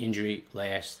with the injury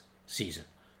last season.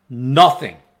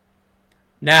 Nothing.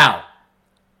 Now,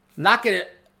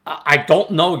 I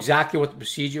don't know exactly what the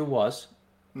procedure was,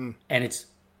 and it's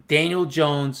Daniel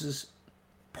Jones's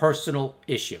personal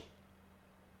issue.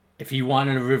 If he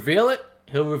wanted to reveal it,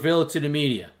 he'll reveal it to the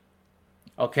media.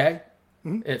 Okay?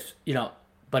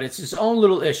 But it's his own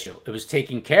little issue. It was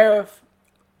taken care of,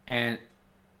 and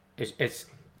it's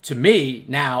to me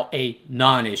now a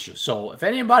non-issue. So if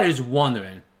anybody's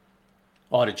wondering,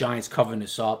 the Giants covering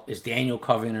this up? Is Daniel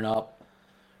covering it up?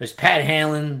 Is Pat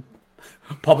Hanlon,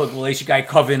 public relations guy,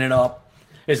 covering it up?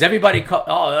 Is everybody?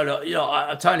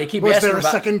 I'm telling you, keep asking. Was there a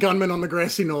second gunman on the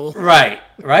grassy knoll? Right.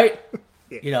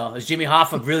 Yeah. Is Jimmy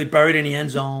Hoffa really buried in the end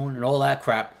zone and all that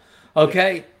crap?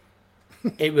 Okay.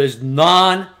 Yeah. It was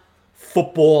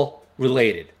non-football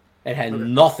related. It had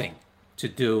nothing to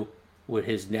do with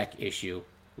his neck issue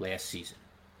last season.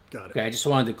 Got it. Okay, I just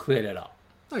wanted to clear that up.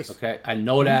 Nice. Okay, I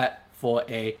know that for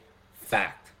a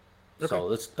fact. Okay. So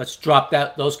let's drop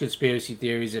those conspiracy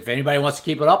theories. If anybody wants to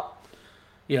keep it up,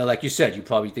 like you said, you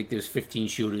probably think there's 15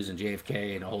 shooters in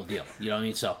JFK and the whole deal. You know what I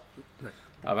mean? So,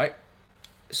 all right.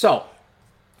 So,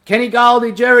 Kenny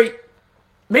Golladay, Jerry,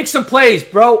 make some plays,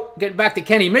 bro. Getting back to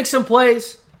Kenny, make some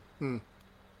plays.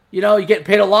 You're getting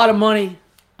paid a lot of money.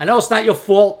 I know it's not your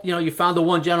fault. You found the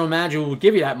one general manager who would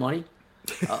give you that money.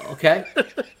 Okay.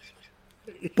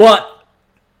 But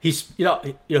he's,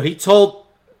 he told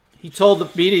the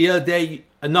media the other day,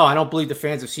 no, I don't believe the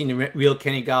fans have seen the real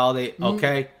Kenny Golladay.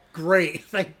 Okay. Great.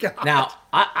 Thank God. Now,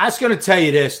 I was going to tell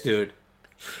you this, dude.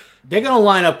 They're going to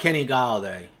line up Kenny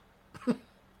Golladay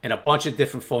in a bunch of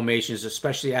different formations,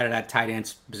 especially out of that tight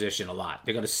end position a lot.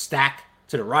 They're going to stack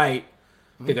to the right.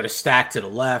 They're going to stack to the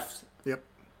left. Yep.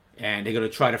 And they're going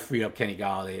to try to free up Kenny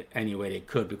Golladay any way they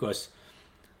could because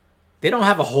they don't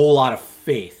have a whole lot of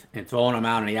faith in throwing him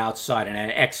out on the outside in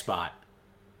an X spot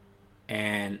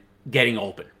and getting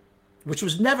open, which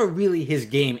was never really his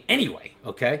game anyway,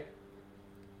 okay?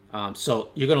 So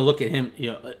you're going to look at him,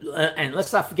 and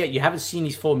let's not forget, you haven't seen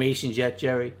these formations yet,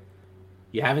 Jerry.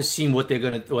 You haven't seen what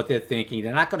they're thinking.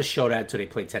 They're not going to show that until they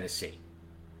play Tennessee.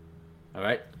 All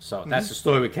right? So that's the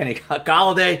story with Kenny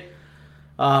Golladay.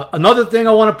 Another thing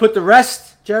I want to put to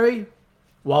rest, Jerry,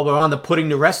 while we're on the putting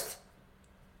to rest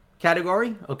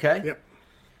category, okay? Yep.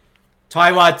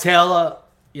 Tyrod Taylor,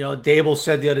 Dable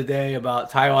said the other day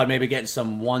about Tyrod maybe getting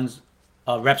some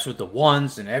reps with the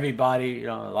ones, and everybody,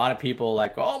 a lot of people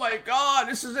like, oh my God,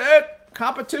 this is it.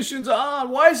 Competition's on.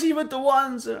 Why is he with the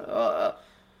ones?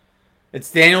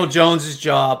 It's Daniel Jones's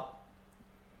job.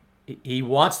 He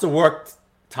wants to work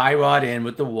Tyrod in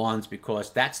with the ones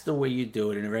because that's the way you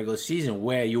do it in a regular season,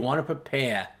 where you want to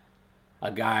prepare a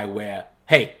guy where,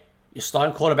 hey, your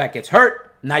starting quarterback gets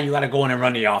hurt, now you got to go in and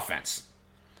run the offense.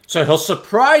 So he'll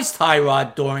surprise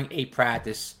Tyrod during a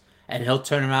practice, and he'll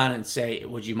turn around and say,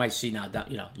 what you might see now,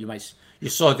 you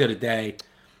saw it the other day,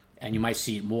 and you might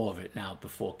see more of it now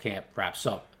before camp wraps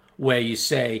up, where you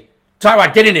say,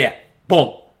 Tyrod, get in there.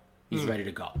 Boom. He's ready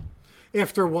to go.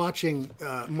 After watching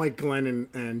Mike Glennon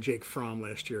and Jake Fromm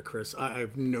last year, Chris, I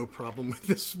have no problem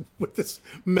with this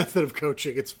method of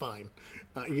coaching. It's fine.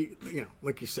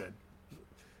 Like you said,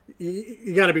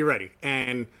 you got to be ready,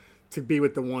 and to be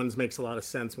with the ones makes a lot of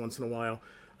sense once in a while.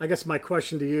 I guess my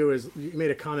question to you is: you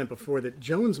made a comment before that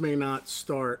Jones may not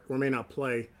start or may not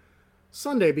play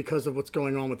Sunday because of what's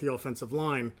going on with the offensive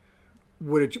line.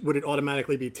 Would it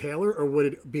automatically be Taylor, or would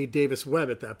it be Davis Webb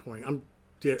at that point?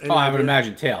 I would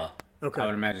imagine Taylor. Okay. I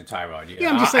would imagine Tyrod. Yeah,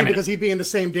 I'm just saying because he'd be in the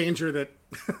same danger that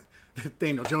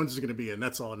Daniel Jones is going to be in.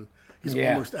 That's all. And he's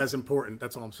almost as important.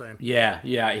 That's all I'm saying. Yeah.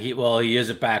 He is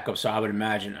a backup, so I would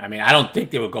imagine. I mean, I don't think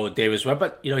they would go with Davis Webb,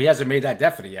 but he hasn't made that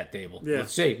definite yet, Dable. Yeah.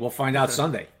 Let's see. We'll find out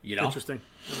Sunday. Interesting.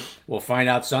 We'll find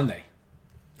out Sunday.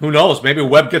 Who knows? Maybe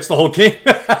Webb gets the whole game.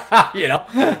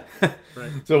 Right.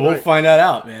 So we'll find that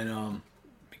out, man.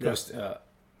 Because they're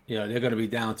going to be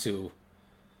down to.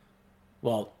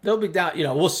 Well, they'll be down.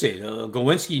 We'll see.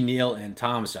 Glowinski, Neal, and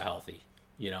Thomas are healthy.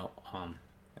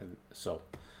 And so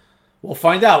we'll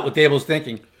find out what Dable's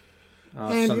thinking.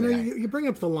 And you bring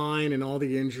up the line and all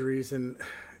the injuries, and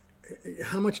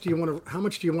how much do you want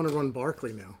to run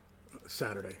Barkley now,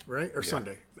 Saturday, right, or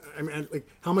Sunday? I mean,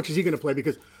 how much is he going to play?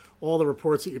 Because all the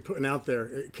reports that you're putting out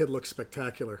there, kid looks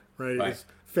spectacular, right? He's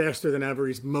faster than ever.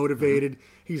 He's motivated. Mm-hmm.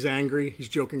 He's angry. He's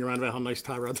joking around about how nice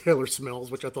Tyrod Taylor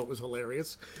smells, which I thought was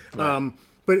hilarious. Right.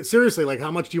 But seriously,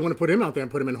 how much do you want to put him out there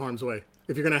and put him in harm's way?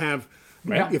 If you're going to have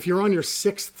Yeah. If you're on your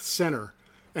sixth center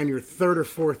and your third or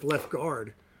fourth left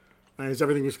guard, is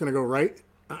everything just going to go right?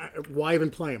 Why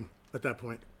even play him at that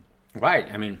point? Right.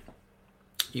 I mean,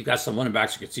 you got some running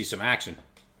backs who could see some action.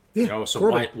 Yeah,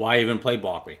 So why even play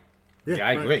Barkley? Yeah,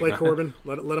 I agree. Play Corbin.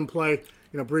 Let him play.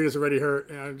 Breida's already hurt.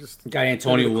 Just got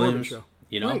Antonio Williams.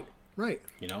 Right.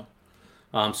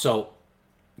 So,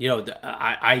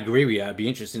 I agree with you. It'd be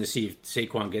interesting to see if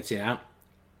Saquon gets in out.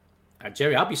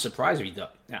 Jerry, I'll be surprised if he does.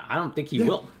 I don't think he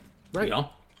will. Right.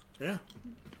 Yeah.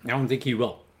 I don't think he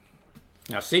will.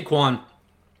 Now, Saquon,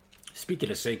 speaking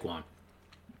of Saquon,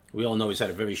 we all know he's had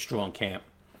a very strong camp.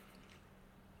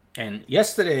 And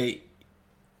yesterday,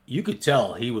 you could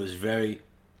tell he was very,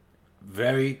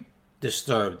 very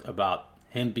disturbed about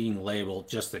him being labeled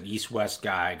just an East-West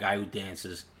guy, a guy who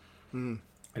dances, and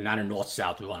not a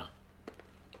North-South runner.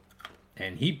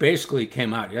 And he basically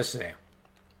came out yesterday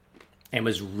and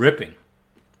was ripping,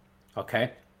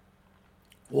 okay?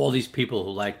 All these people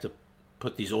who like to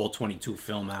put these all-22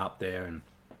 film out there and,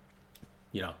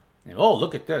 oh,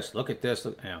 look at this.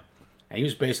 And he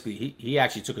was basically, he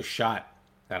actually took a shot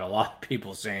at a lot of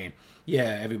people saying,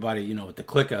 yeah, everybody, with the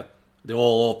clicker, they're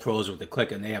all pros with the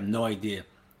clicker, and they have no idea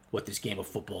what this game of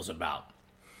football is about.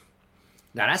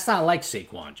 Now, that's not like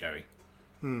Saquon, Jerry.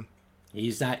 He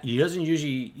doesn't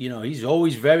usually, he's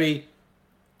always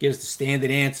gives the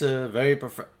standard answer,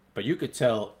 but you could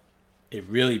tell it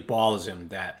really bothers him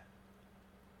that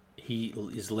he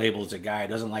is labeled as a guy who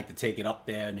doesn't like to take it up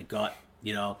there in the gut,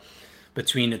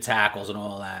 between the tackles and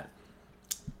all that.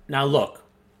 Now, look,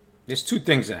 there's two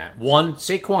things in that. One,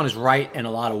 Saquon is right in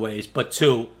a lot of ways, but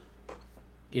two,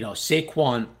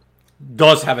 Saquon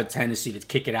does have a tendency to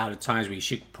kick it out at times where you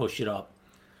should push it up.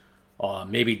 Or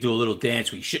maybe do a little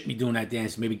dance where you shouldn't be doing that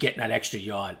dance, maybe getting that extra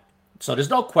yard. So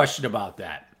there's no question about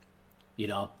that,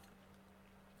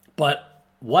 But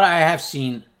what I have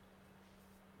seen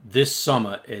this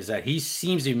summer is that he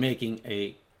seems to be making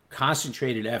a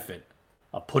concentrated effort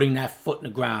of putting that foot in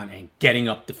the ground and getting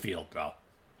up the field, bro.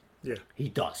 Yeah. He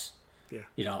does. Yeah.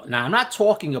 Now I'm not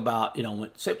talking about,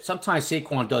 when sometimes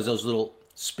Saquon does those little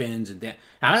spins and then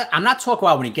I'm not talking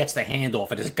about when he gets the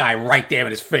handoff at this guy right there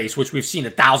in his face, which we've seen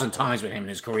 1,000 times with him in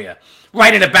his career,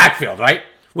 right in the backfield, right?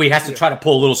 Where he has to try to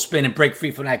pull a little spin and break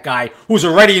free from that guy who's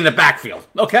already in the backfield,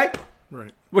 okay?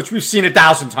 Right. Which we've seen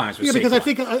 1,000 times with Saquon. Because I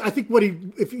think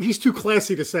if he's too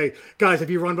classy to say, guys, if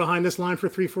you run behind this line for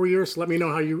 3-4 years, let me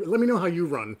know how you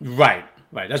run. Right.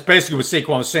 That's basically what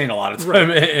Saquon was saying a lot of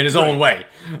time in his own way,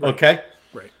 okay?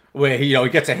 Right. Where he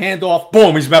gets a handoff,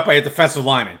 boom, he's met by a defensive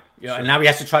lineman. And now he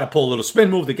has to try to pull a little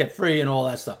spin move to get free and all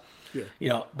that stuff.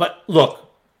 Yeah. But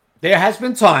look, there has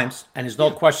been times, and there's no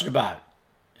question about it,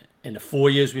 in the 4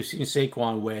 years we've seen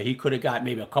Saquon where he could have got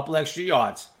maybe a couple extra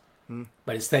yards,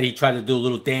 but instead he tried to do a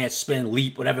little dance, spin,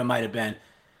 leap, whatever it might have been.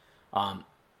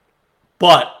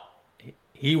 But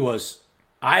he was,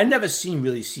 I had never seen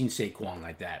Saquon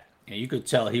like that. And you could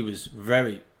tell he was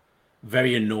very,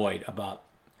 very annoyed about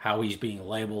how he's being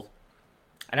labeled.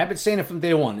 And I've been saying it from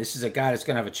day one. This is a guy that's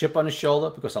going to have a chip on his shoulder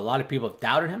because a lot of people have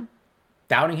doubting him.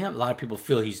 A lot of people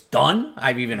feel he's done.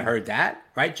 I've even heard that.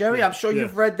 Right, Jerry? Yeah. I'm sure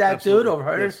you've read that, Absolutely. dude, or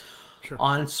heard Yes. it Sure.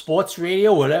 on sports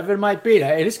radio, whatever it might be.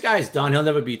 Hey, this guy's done. He'll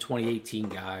never be a 2018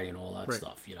 guy and all that Right.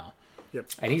 stuff, Yep.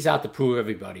 And he's out to prove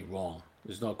everybody wrong.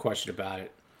 There's no question about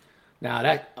it. Now,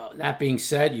 that being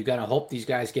said, you got to hope these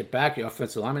guys get back, your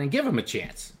offensive lineman, and give them a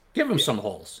chance. Give them some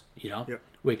holes, Yep.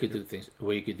 where you could do things,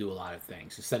 where you could do a lot of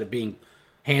things instead of being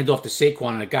hand off to Saquon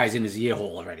and the guy's in his ear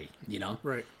hole already,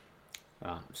 Right.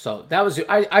 So that was,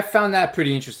 I found that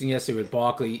pretty interesting yesterday with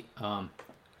Barkley,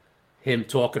 him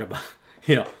talking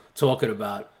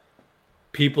about,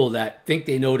 people that think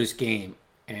they know this game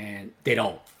and they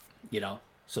don't,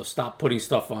 So stop putting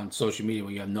stuff on social media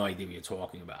when you have no idea what you're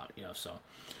talking about, So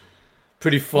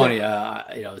pretty funny, that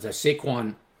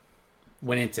Saquon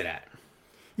went into that.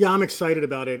 Yeah, I'm excited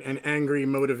about it and angry,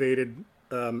 motivated,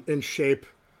 in shape.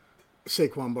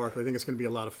 Saquon Barkley. I think it's going to be a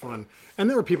lot of fun. And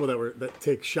there were people that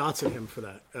take shots at him for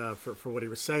that, for what he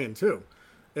was saying too,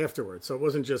 afterwards. So it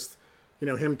wasn't just,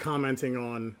 him commenting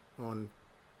on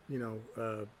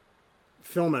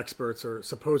film experts or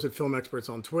supposed film experts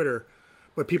on Twitter,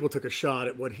 but people took a shot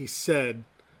at what he said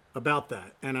about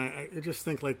that. And I just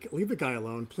think, leave the guy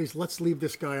alone. Please, let's leave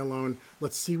this guy alone.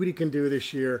 Let's see what he can do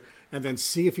this year and then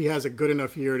see if he has a good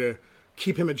enough year to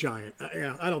keep him a Giant.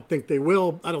 I don't think they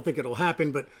will. I don't think it'll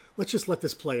happen, but let's just let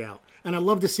this play out. And I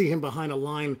love to see him behind a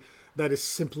line that is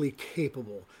simply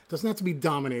capable. It doesn't have to be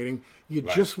dominating. You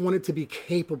just want it to be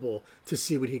capable to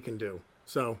see what he can do.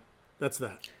 So that's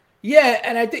that. Yeah,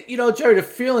 and I think, Jerry, the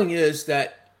feeling is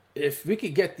that if we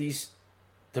could get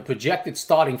the projected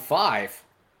starting five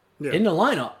in the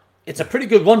lineup, it's a pretty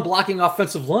good run blocking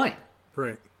offensive line.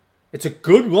 Right. It's a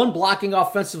good run blocking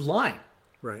offensive line.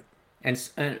 Right.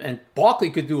 And Barkley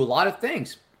could do a lot of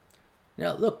things.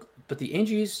 Now, look, but the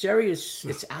injuries, Jerry,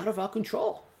 it's out of our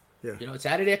control. Yeah. It's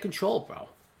out of their control, bro.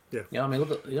 Yeah. I mean,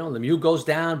 look, Lemieux goes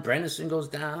down, Brenderson goes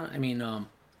down. I mean,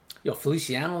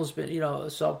 Feliciano's been,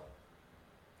 so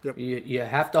Yep. you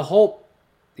have to hope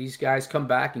these guys come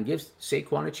back and give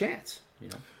Saquon a chance.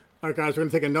 All right, guys, we're going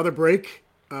to take another break.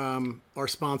 Our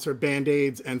sponsor,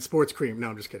 Band-Aids and Sports Cream. No,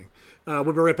 I'm just kidding. We'll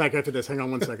be right back after this. Hang on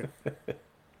one second.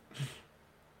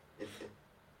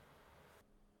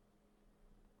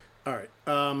 All right.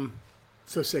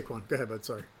 So Saquon, go ahead, bud.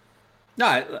 Sorry.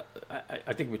 No,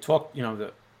 I think we talked.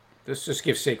 Let's just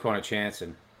give Saquon a chance,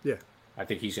 and Yeah. I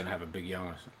think he's going to have a big year.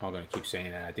 I'm going to keep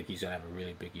saying that. I think he's going to have a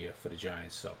really big year for the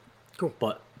Giants. So Cool.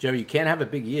 But Jerry, you can't have a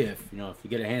big year if you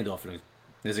get a handoff and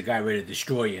there's a guy ready to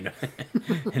destroy you in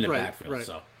the Right, backfield. right.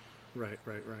 So Right.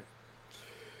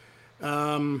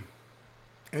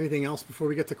 Anything else before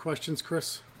we get to questions,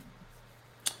 Chris?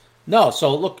 no.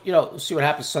 So look, we'll see what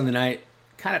happens Sunday night.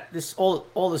 Kind of this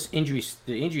all this injuries.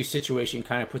 The injury situation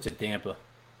kind of puts a damper.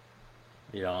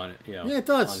 Yeah, it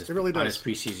does. It really does. On his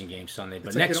preseason game Sunday, but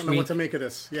It's like next you don't know week, what to make of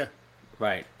this. Yeah.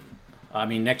 right? I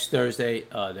mean, next Thursday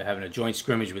they're having a joint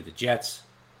scrimmage with the Jets,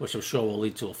 which I'm sure will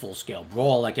lead to a full-scale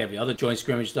brawl like every other joint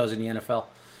scrimmage does in the NFL.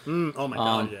 Oh my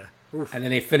God. Yeah. Oof. And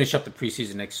then they finish up the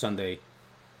preseason next Sunday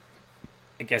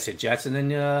against the Jets, and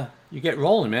then you get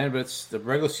rolling, man. But the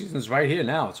regular season's right here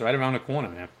now. It's right around the corner,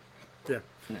 man. Yeah.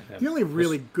 The only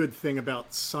really good thing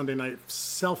about Sunday night,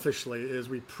 selfishly, is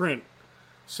we print.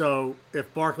 So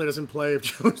if Barkley doesn't play, if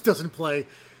Jones doesn't play,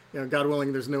 God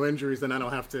willing, there's no injuries, then I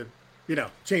don't have to,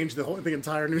 change the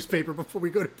entire newspaper before we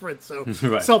go to print. So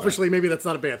Right, selfishly, maybe that's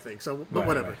not a bad thing. So, but Right,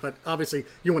 whatever. right. But obviously,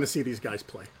 you want to see these guys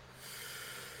play.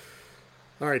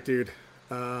 All right, dude.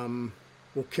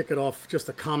 We'll kick it off. Just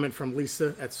a comment from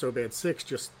Lisa at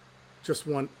SoBad6. Just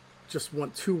want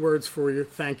 2 words for you.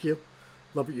 Thank you.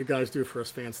 Love what you guys do for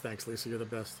us fans. Thanks, Lisa. You're the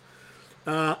best.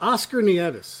 Oscar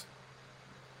Nieves.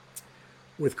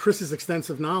 With Chris's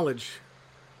extensive knowledge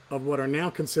of what are now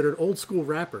considered old school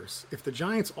rappers, if the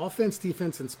Giants' offense,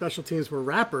 defense, and special teams were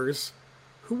rappers,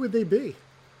 who would they be?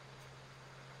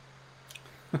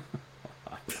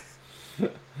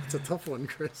 It's a tough one,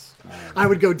 Chris. I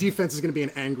would go defense is going to be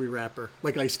an angry rapper,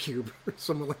 like Ice Cube or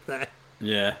someone like that.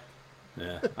 Yeah.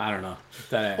 I don't know.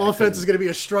 Offense is going to be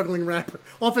a struggling rapper.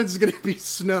 Offense is going to be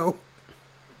Snow.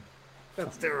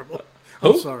 That's terrible.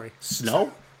 Who? I'm sorry.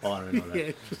 Snow? Oh, I don't know that.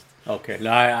 Yeah, just Okay.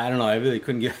 No, I don't know. I really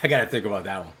couldn't I got to think about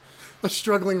that one. a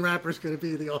struggling rapper is going to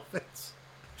be the offense.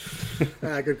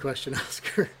 Good question,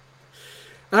 Oscar.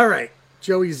 All right,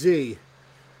 Joey Z.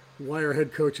 Why are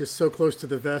head coaches so close to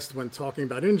the vest when talking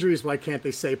about injuries? Why can't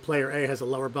they say player A has a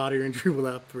lower body injury,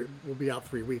 will be out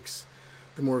 3 weeks?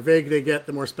 The more vague they get,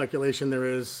 the more speculation there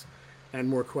is, and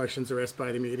more questions are asked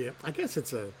by the media. I guess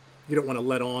you don't want to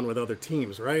let on with other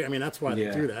teams, right? I mean, that's why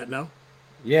they do that, no?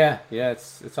 Yeah,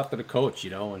 it's up to the coach,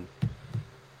 and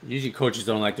usually coaches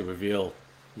don't like to reveal,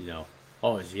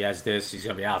 oh, he has this, he's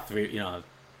gonna be out 3,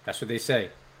 that's what they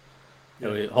say.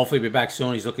 Hopefully he'll be back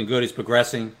soon. He's looking good. He's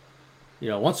progressing.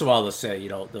 Once in a while they'll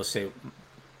say,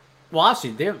 well,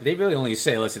 actually they really only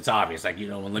say unless it's obvious, like when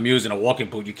Lemieux's in a walking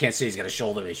boot, you can't say he's got a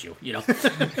shoulder issue,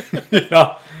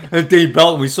 And Dane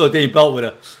Belton, we saw Dane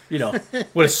Belton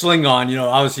with a sling on,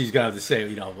 obviously he's gonna have to say,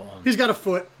 He's got a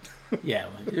foot. Yeah,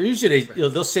 usually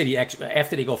they'll say the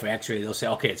after they go for X-ray, they'll say,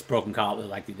 okay, it's broken collar,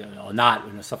 like or not,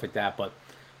 stuff like that. But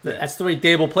that's the way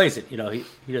Dable plays it. He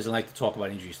doesn't like to talk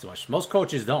about injuries too much. Most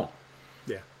coaches don't.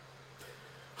 Yeah.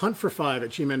 Hunt for 5 at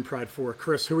G-Men Pride 4.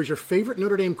 Chris, who is your favorite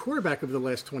Notre Dame quarterback of the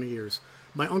last 20 years?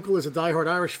 My uncle is a diehard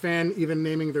Irish fan, even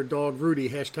naming their dog Rudy.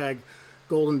 #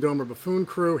 Golden Dome or Buffoon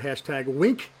Crew. #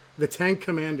 Wink the Tank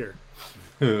Commander.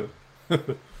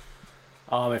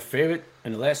 My favorite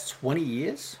in the last 20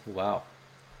 years? Wow.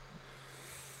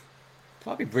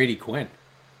 Probably Brady Quinn.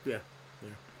 Yeah.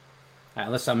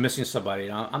 Unless I'm missing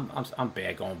somebody. I'm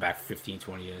bad going back 15,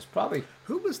 20 years. Probably.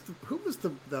 Who was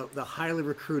the highly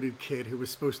recruited kid who was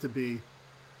supposed to be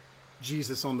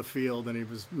Jesus on the field, and he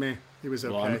was meh. He was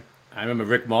okay. Well, I remember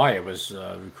Rick Meyer was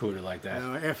recruited like that.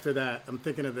 After that, I'm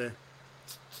thinking of the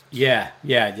Yeah,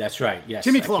 that's right. Yes,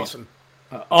 Jimmy Clausen.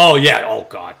 Oh yeah. Oh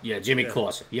God. Yeah, Jimmy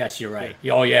Clausen. Yes, you're right.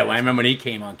 Yeah. Oh yeah. Well, I remember when he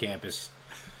came on campus.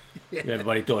 Yeah.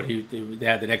 Everybody thought they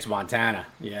had the next Montana.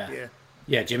 Yeah.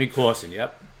 Yeah. Jimmy Clausen.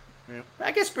 Yep. Yeah.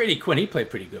 I guess Brady Quinn. He played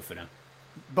pretty good for them.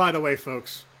 By the way,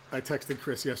 folks, I texted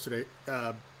Chris yesterday.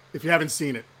 If you haven't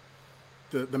seen it,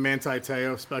 the Manti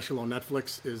Te'o special on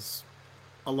Netflix is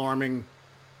alarming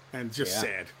and just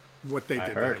sad. what they I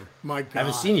did heard. to him. My God. I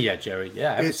haven't seen it yet, Jerry.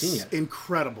 Yeah, I haven't seen it It's yet.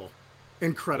 incredible.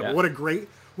 Incredible. Yeah.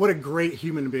 What a great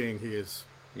human being he is.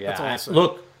 Yeah, That's all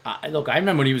I'll say. look, I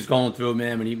remember when he was going through,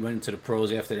 man, when he went into the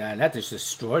pros after that, and that just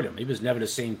destroyed him. He was never the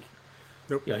same.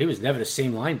 Nope. He was never the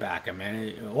same linebacker,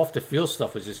 man. Off the field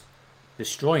stuff was just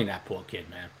destroying that poor kid,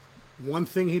 man. One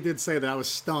thing he did say that I was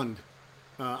stunned.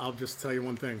 I'll just tell you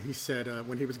one thing. He said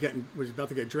when he was about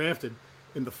to get drafted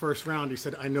in the first round, he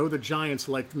said, "I know the Giants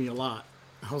liked me a lot."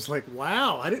 I was like,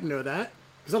 "Wow, I didn't know that."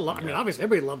 Because I mean, obviously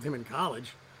everybody loved him in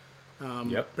college.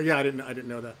 Yep. But yeah, I didn't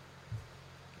know that.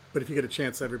 But if you get a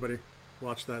chance, everybody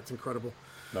watch that. It's incredible.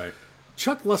 Right.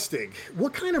 Chuck Lustig,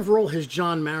 what kind of role has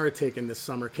John Mara taken this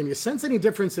summer? Can you sense any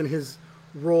difference in his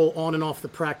role on and off the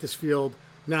practice field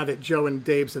now that Joe and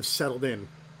Dave's have settled in?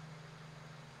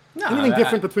 No, Anything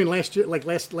different between last year, like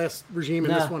last regime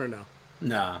and this one, or no?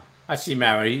 No, I see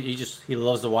Mara. He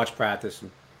loves to watch practice,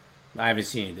 and I haven't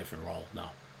seen any different role. No.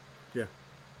 Yeah.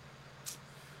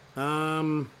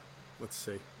 Let's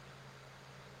see.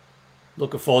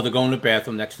 Looking forward to going to the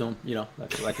bathroom next to him.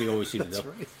 Like we always seem to That's do.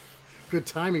 right. Good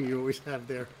timing you always have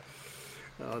there.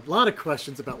 A lot of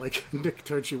questions about like Nick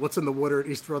Turchi. What's in the water at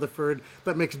East Rutherford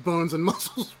that makes bones and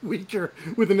muscles weaker,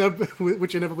 which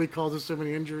inevitably causes so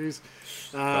many injuries?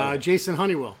 Jason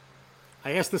Honeywell.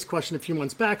 I asked this question a few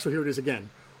months back, so here it is again.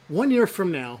 1 year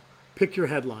from now, pick your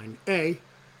headline. A,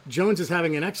 Jones is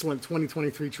having an excellent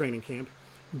 2023 training camp.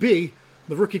 B,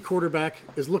 the rookie quarterback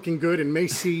is looking good and may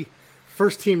see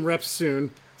first-team reps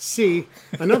soon. C,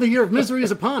 another year of misery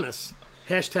is upon us.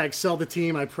 Hashtag sell the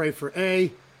team. I pray for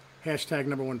A. Hashtag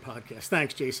 #1 podcast.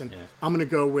 Thanks, Jason. Yeah. I'm going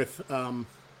to go with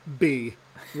B,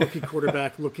 rookie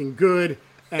quarterback looking good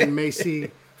and may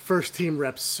see first-team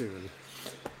reps soon.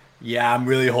 Yeah, I'm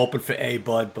really hoping for A,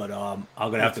 bud, but I'm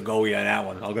gonna have to go with you on that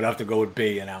one. I'm gonna have to go with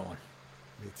B on that one.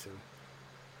 Me too.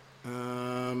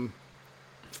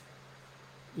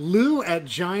 Lou at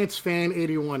Giants fan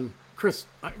 81. Chris,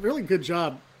 really good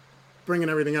job bringing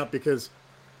everything up because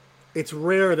it's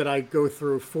rare that I go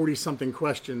through 40-something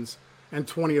questions and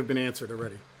 20 have been answered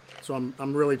already. So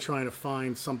I'm really trying to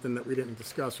find something that we didn't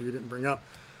discuss or you didn't bring up.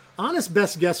 Honest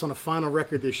best guess on a final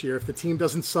record this year if the team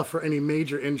doesn't suffer any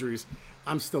major injuries.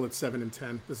 I'm still at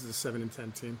 7-10. This is a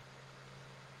 7-10 team.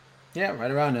 Yeah, right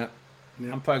around that.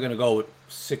 Yeah. I'm probably gonna go with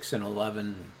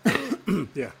 6-11.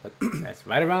 Yeah. But that's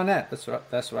right around that.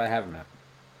 That's what I have him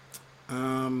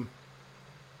at.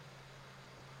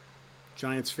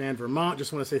 Giants fan Vermont.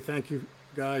 Just want to say thank you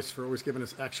guys for always giving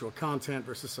us actual content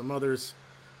versus some others.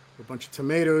 A bunch of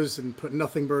tomatoes and put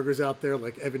nothing burgers out there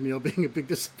like Evan Neal being a big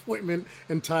disappointment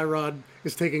and Tyrod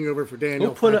is taking over for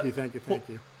Daniel. Thank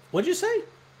you. What'd you say?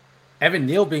 Evan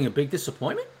Neal being a big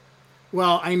disappointment?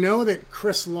 Well, I know that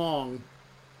Chris Long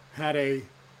had a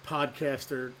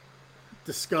podcaster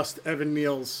discussed Evan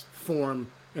Neal's form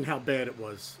and how bad it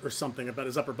was or something about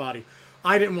his upper body.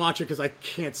 I didn't watch it because I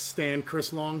can't stand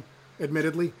Chris Long,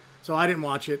 admittedly. So I didn't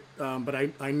watch it, but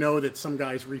I know that some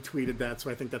guys retweeted that, so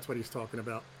I think that's what he's talking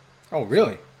about. Oh,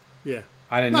 really? Yeah.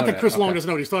 I didn't know Not that Chris Long Okay. doesn't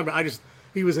know what he's talking about.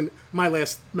 He was in my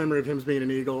last memory of him as being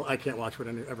an Eagle. I can't watch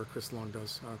whatever Chris Long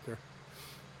does. I don't care.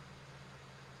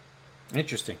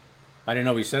 Interesting. I didn't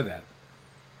know he said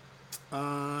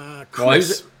that.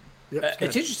 Chris.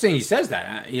 It's interesting he says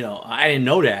that. I didn't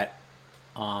know that.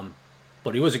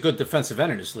 But he was a good defensive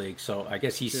end in this league, so I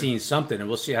guess he's seen something, and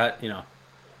we'll see how,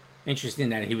 interesting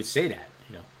that he would say that,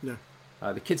 Yeah.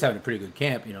 The kid's having a pretty good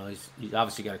camp, he's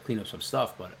obviously got to clean up some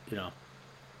stuff, but,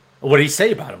 what did he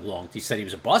say about him, Long? He said he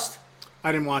was a bust?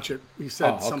 I didn't watch it. He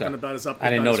said okay. something about his I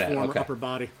didn't know that. form, Okay. upper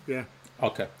body. Yeah.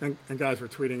 Okay. And guys were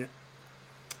tweeting it.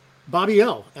 Bobby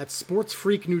L. at Sports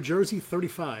Freak, New Jersey,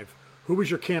 35. Who was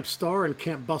your camp star and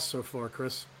camp bust so far,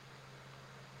 Chris?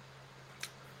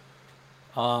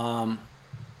 You don't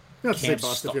have to say Camp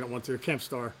bust star. if you don't want to. Camp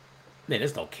star. Man,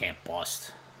 there's no camp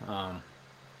bust.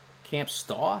 Camp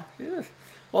star? Yeah.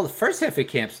 Well, the first half of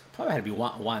camp probably had to be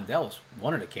Wandell was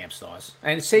one of the camp stars.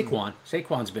 And Saquon.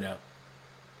 Saquon's been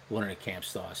one of the camp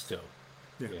stars, too.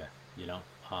 Yeah.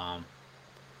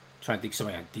 Trying to think of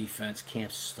somebody on defense,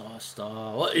 camp star.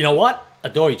 Well, you know what?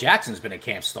 Adoree Jackson's been a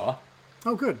camp star.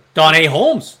 Oh, good. Donnie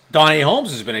Holmes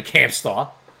has been a camp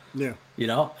star. Yeah.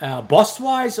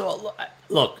 Bust-wise,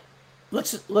 look,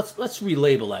 let's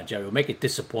relabel that, Jerry. We'll make it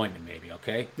disappointment, maybe,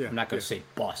 okay? Yeah, I'm not going to yeah. say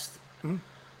bust.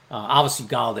 Obviously,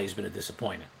 Galladay's been a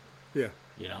disappointment, Yeah.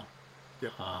 Yeah. Yeah.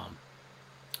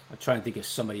 I'm trying to think if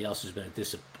somebody else has been a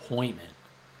disappointment.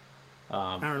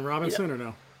 Aaron Robinson or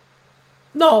no?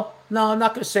 No, I'm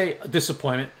not going to say a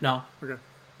disappointment, no. Okay.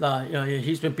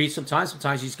 He's been beat sometimes.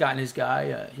 Sometimes he's gotten his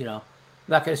guy, I'm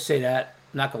not going to say that.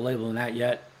 I'm not going to label him that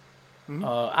yet.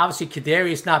 Obviously,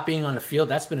 Kadarius not being on the field,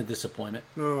 that's been a disappointment.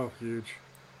 Oh, huge.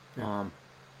 I'm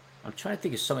trying to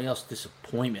think of somebody else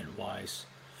disappointment-wise.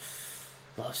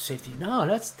 Safety. No,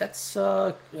 that's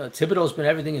Thibodeau's been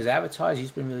everything is advertised.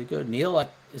 He's been really good. Neal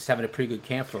is having a pretty good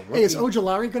camp for a rookie. Hey, is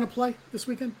Ojulari going to play this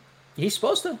weekend? He's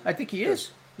supposed to. I think he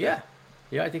is. Yeah,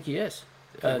 I think he is.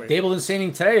 Dable didn't say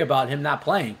anything today about him not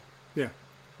playing. Yeah.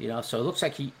 So it looks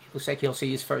like he'll see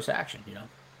his first action.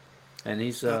 And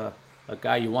he's a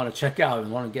guy you want to check out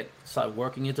and want to start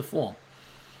working into form.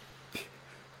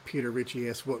 Peter Ritchie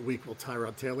asked, what week will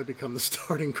Tyrod Taylor become the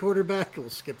starting quarterback? We'll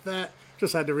skip that.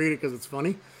 Just had to read it because it's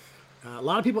funny. A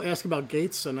lot of people ask about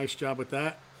Gates, so nice job with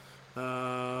that.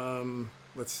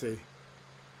 Let's see.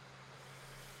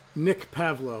 Nick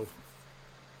Pavlo.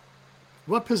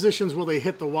 What positions will they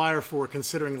hit the wire for,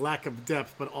 considering lack of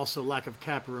depth, but also lack of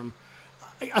cap room?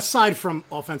 Aside from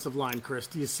offensive line, Chris,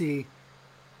 do you see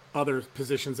other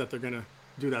positions that they're going to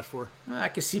do that for? I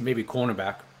could see maybe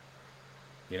cornerback.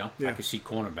 Yeah. I could see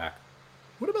cornerback.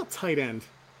 What about tight end?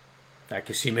 I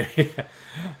could see maybe.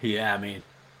 Yeah, I mean,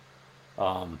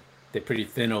 they're pretty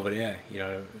thin over there.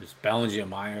 It's Bellinger,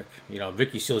 Myrick.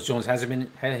 Vicky Seals-Jones hasn't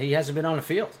been on the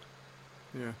field.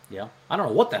 Yeah. I don't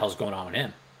know what the hell's going on with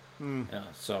him.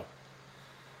 So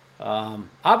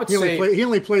I would say he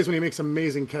only plays when he makes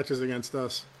amazing catches against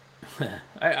us.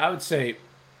 I would say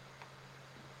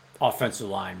offensive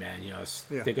line, man.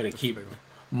 They're going to keep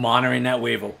monitoring that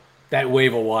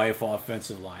waiver wire for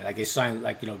offensive line. Like they signed,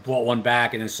 brought one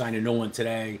back and then signed a new one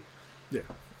today. Yeah.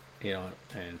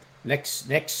 And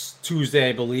next Tuesday,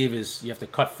 I believe, is you have to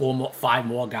cut 5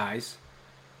 more guys.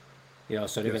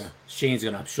 So they're Shane's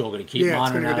I'm sure gonna keep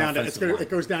monitoring that offensive line. It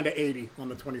goes down to 80 on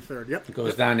the 23rd. Yep. It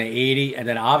goes down to 80, and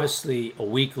then obviously a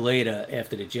week later,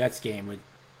 after the Jets game, with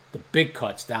the big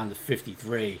cuts down to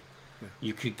 53,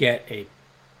 you could get a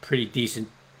pretty decent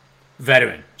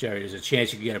veteran, Jerry. There's a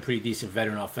chance you could get a pretty decent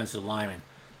veteran offensive lineman.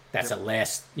 That's a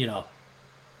last, didn't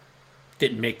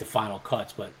make the final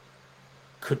cuts, but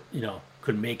could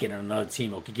make it on another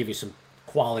team or could give you some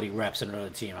quality reps on another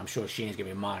team. I'm sure Shane's gonna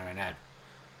be monitoring that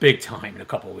big time in a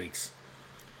couple of weeks.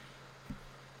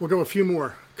 We'll go a few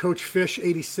more. Coach Fish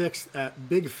 86 at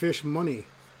Big Fish Money.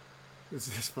 This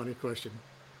is a funny question.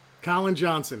 Colin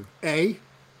Johnson. A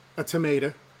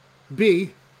tomato.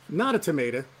 B, not a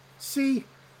tomato. C,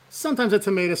 sometimes a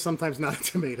tomato, sometimes not a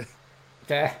tomato.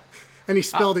 And he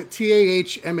spelled it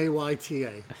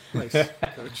Tahamayta. Nice,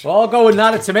 Coach. Well, I'll go with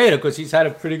not a tomato because he's had a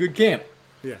pretty good camp.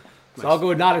 Yeah. So I'll go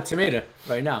with not a tomato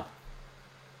right now.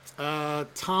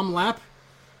 Tom Lapp.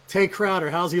 Tay Crowder,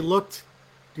 how's he looked?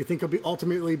 Do you think he'll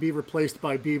ultimately be replaced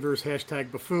by Beavers?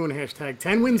 #Buffoon,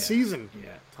 #10-win season.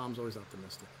 Yeah. Tom's always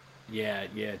optimistic. Yeah,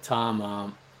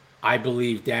 Tom, I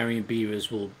believe Darian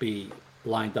Beavers will be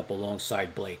lined up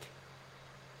alongside Blake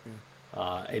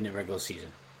in the regular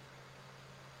season.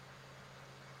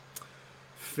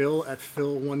 Phil at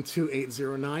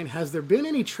Phil12809. Has there been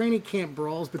any training camp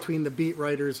brawls between the beat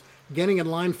writers getting in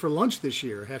line for lunch this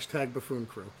year? #Buffoon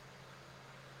Crew.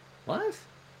 What?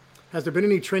 Has there been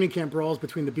any training camp brawls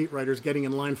between the beat writers getting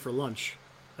in line for lunch?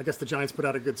 I guess the Giants put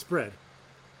out a good spread.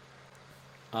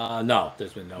 No,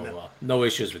 there's been no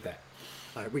issues with that.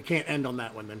 All right, we can't end on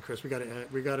that one then, Chris. We got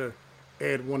to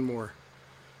add one more.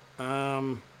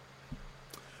 Here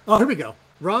we go.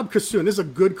 Rob Kassoon. This is a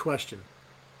good question.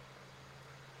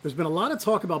 There's been a lot of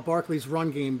talk about Barkley's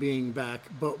run game being back,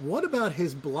 but what about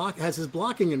his block? Has his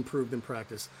blocking improved in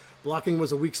practice? Blocking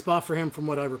was a weak spot for him from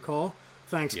what I recall.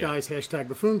 Thanks, guys.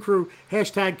 #Buffoon Crew.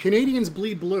 #Canadians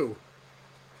bleed blue.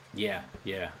 Yeah.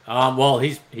 Well,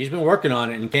 he's been working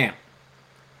on it in camp.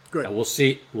 Good. And we'll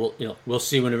see. We'll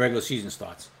see when the regular season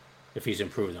starts if he's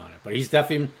improved on it. But it's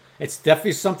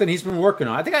definitely something he's been working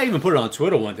on. I think I even put it on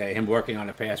Twitter one day. Him working on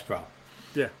the pass pro.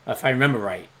 Yeah. If I remember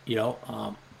right.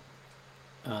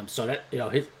 So that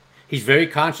he's very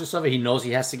conscious of it. He knows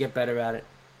he has to get better at it.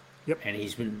 Yep. And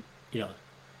he's been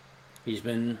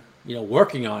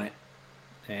working on it.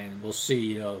 And we'll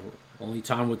see. Only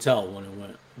time will tell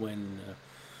when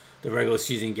the regular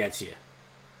season gets here.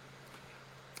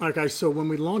 All right, guys. So when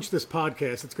we launch this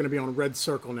podcast, it's going to be on Red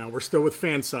Circle now. We're still with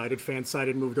Fansided.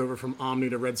 Fansided moved over from Omni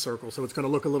to Red Circle, so it's going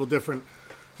to look a little different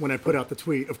when I put out the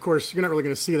tweet. Of course, you're not really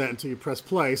going to see that until you press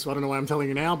play, so I don't know why I'm telling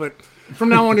you now. But from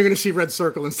now on, you're going to see Red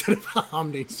Circle instead of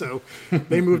Omni. So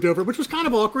they moved over, which was kind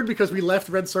of awkward because we left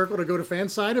Red Circle to go to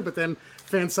Fansided, but then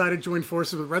Fansided joined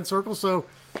forces with Red Circle. So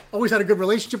always had a good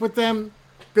relationship with them.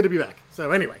 Good to be back.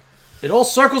 So anyway. It all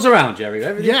circles around, Jerry.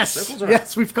 Everything circles around.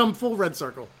 Yes, we've come full Red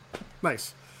Circle.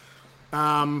 Nice.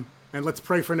 And let's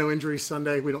pray for no injuries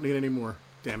Sunday. We don't need any more.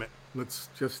 Damn it. Let's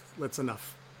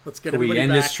enough. Let's get everybody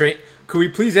back. Could we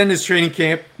please end this training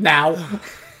camp now?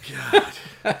 God,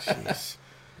 jeez.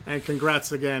 And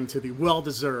congrats again to the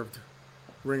well-deserved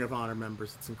Ring of Honor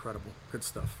members. It's incredible. Good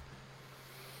stuff.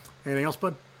 Anything else,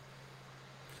 bud?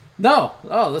 No.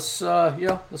 Oh, let's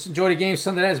enjoy the game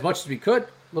Sunday night as much as we could.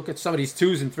 Look at some of these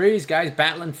 2s and 3s, guys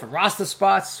battling for roster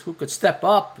spots, who could step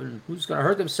up and who's going to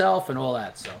hurt themselves and all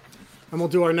that. So, and we'll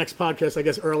do our next podcast, I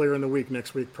guess, earlier in the week,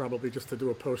 next week, probably, just to do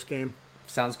a post-game.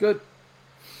 Sounds good.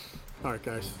 All right,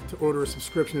 guys. To order a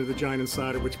subscription to The Giant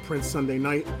Insider, which prints Sunday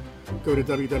night, go to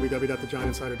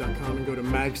www.thegiantinsider.com and go to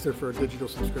Magster for a digital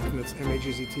subscription. That's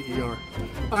Magzter.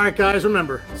 All right, guys,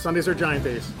 remember, Sundays are Giant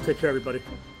days. Take care, everybody.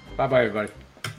 Bye-bye, everybody.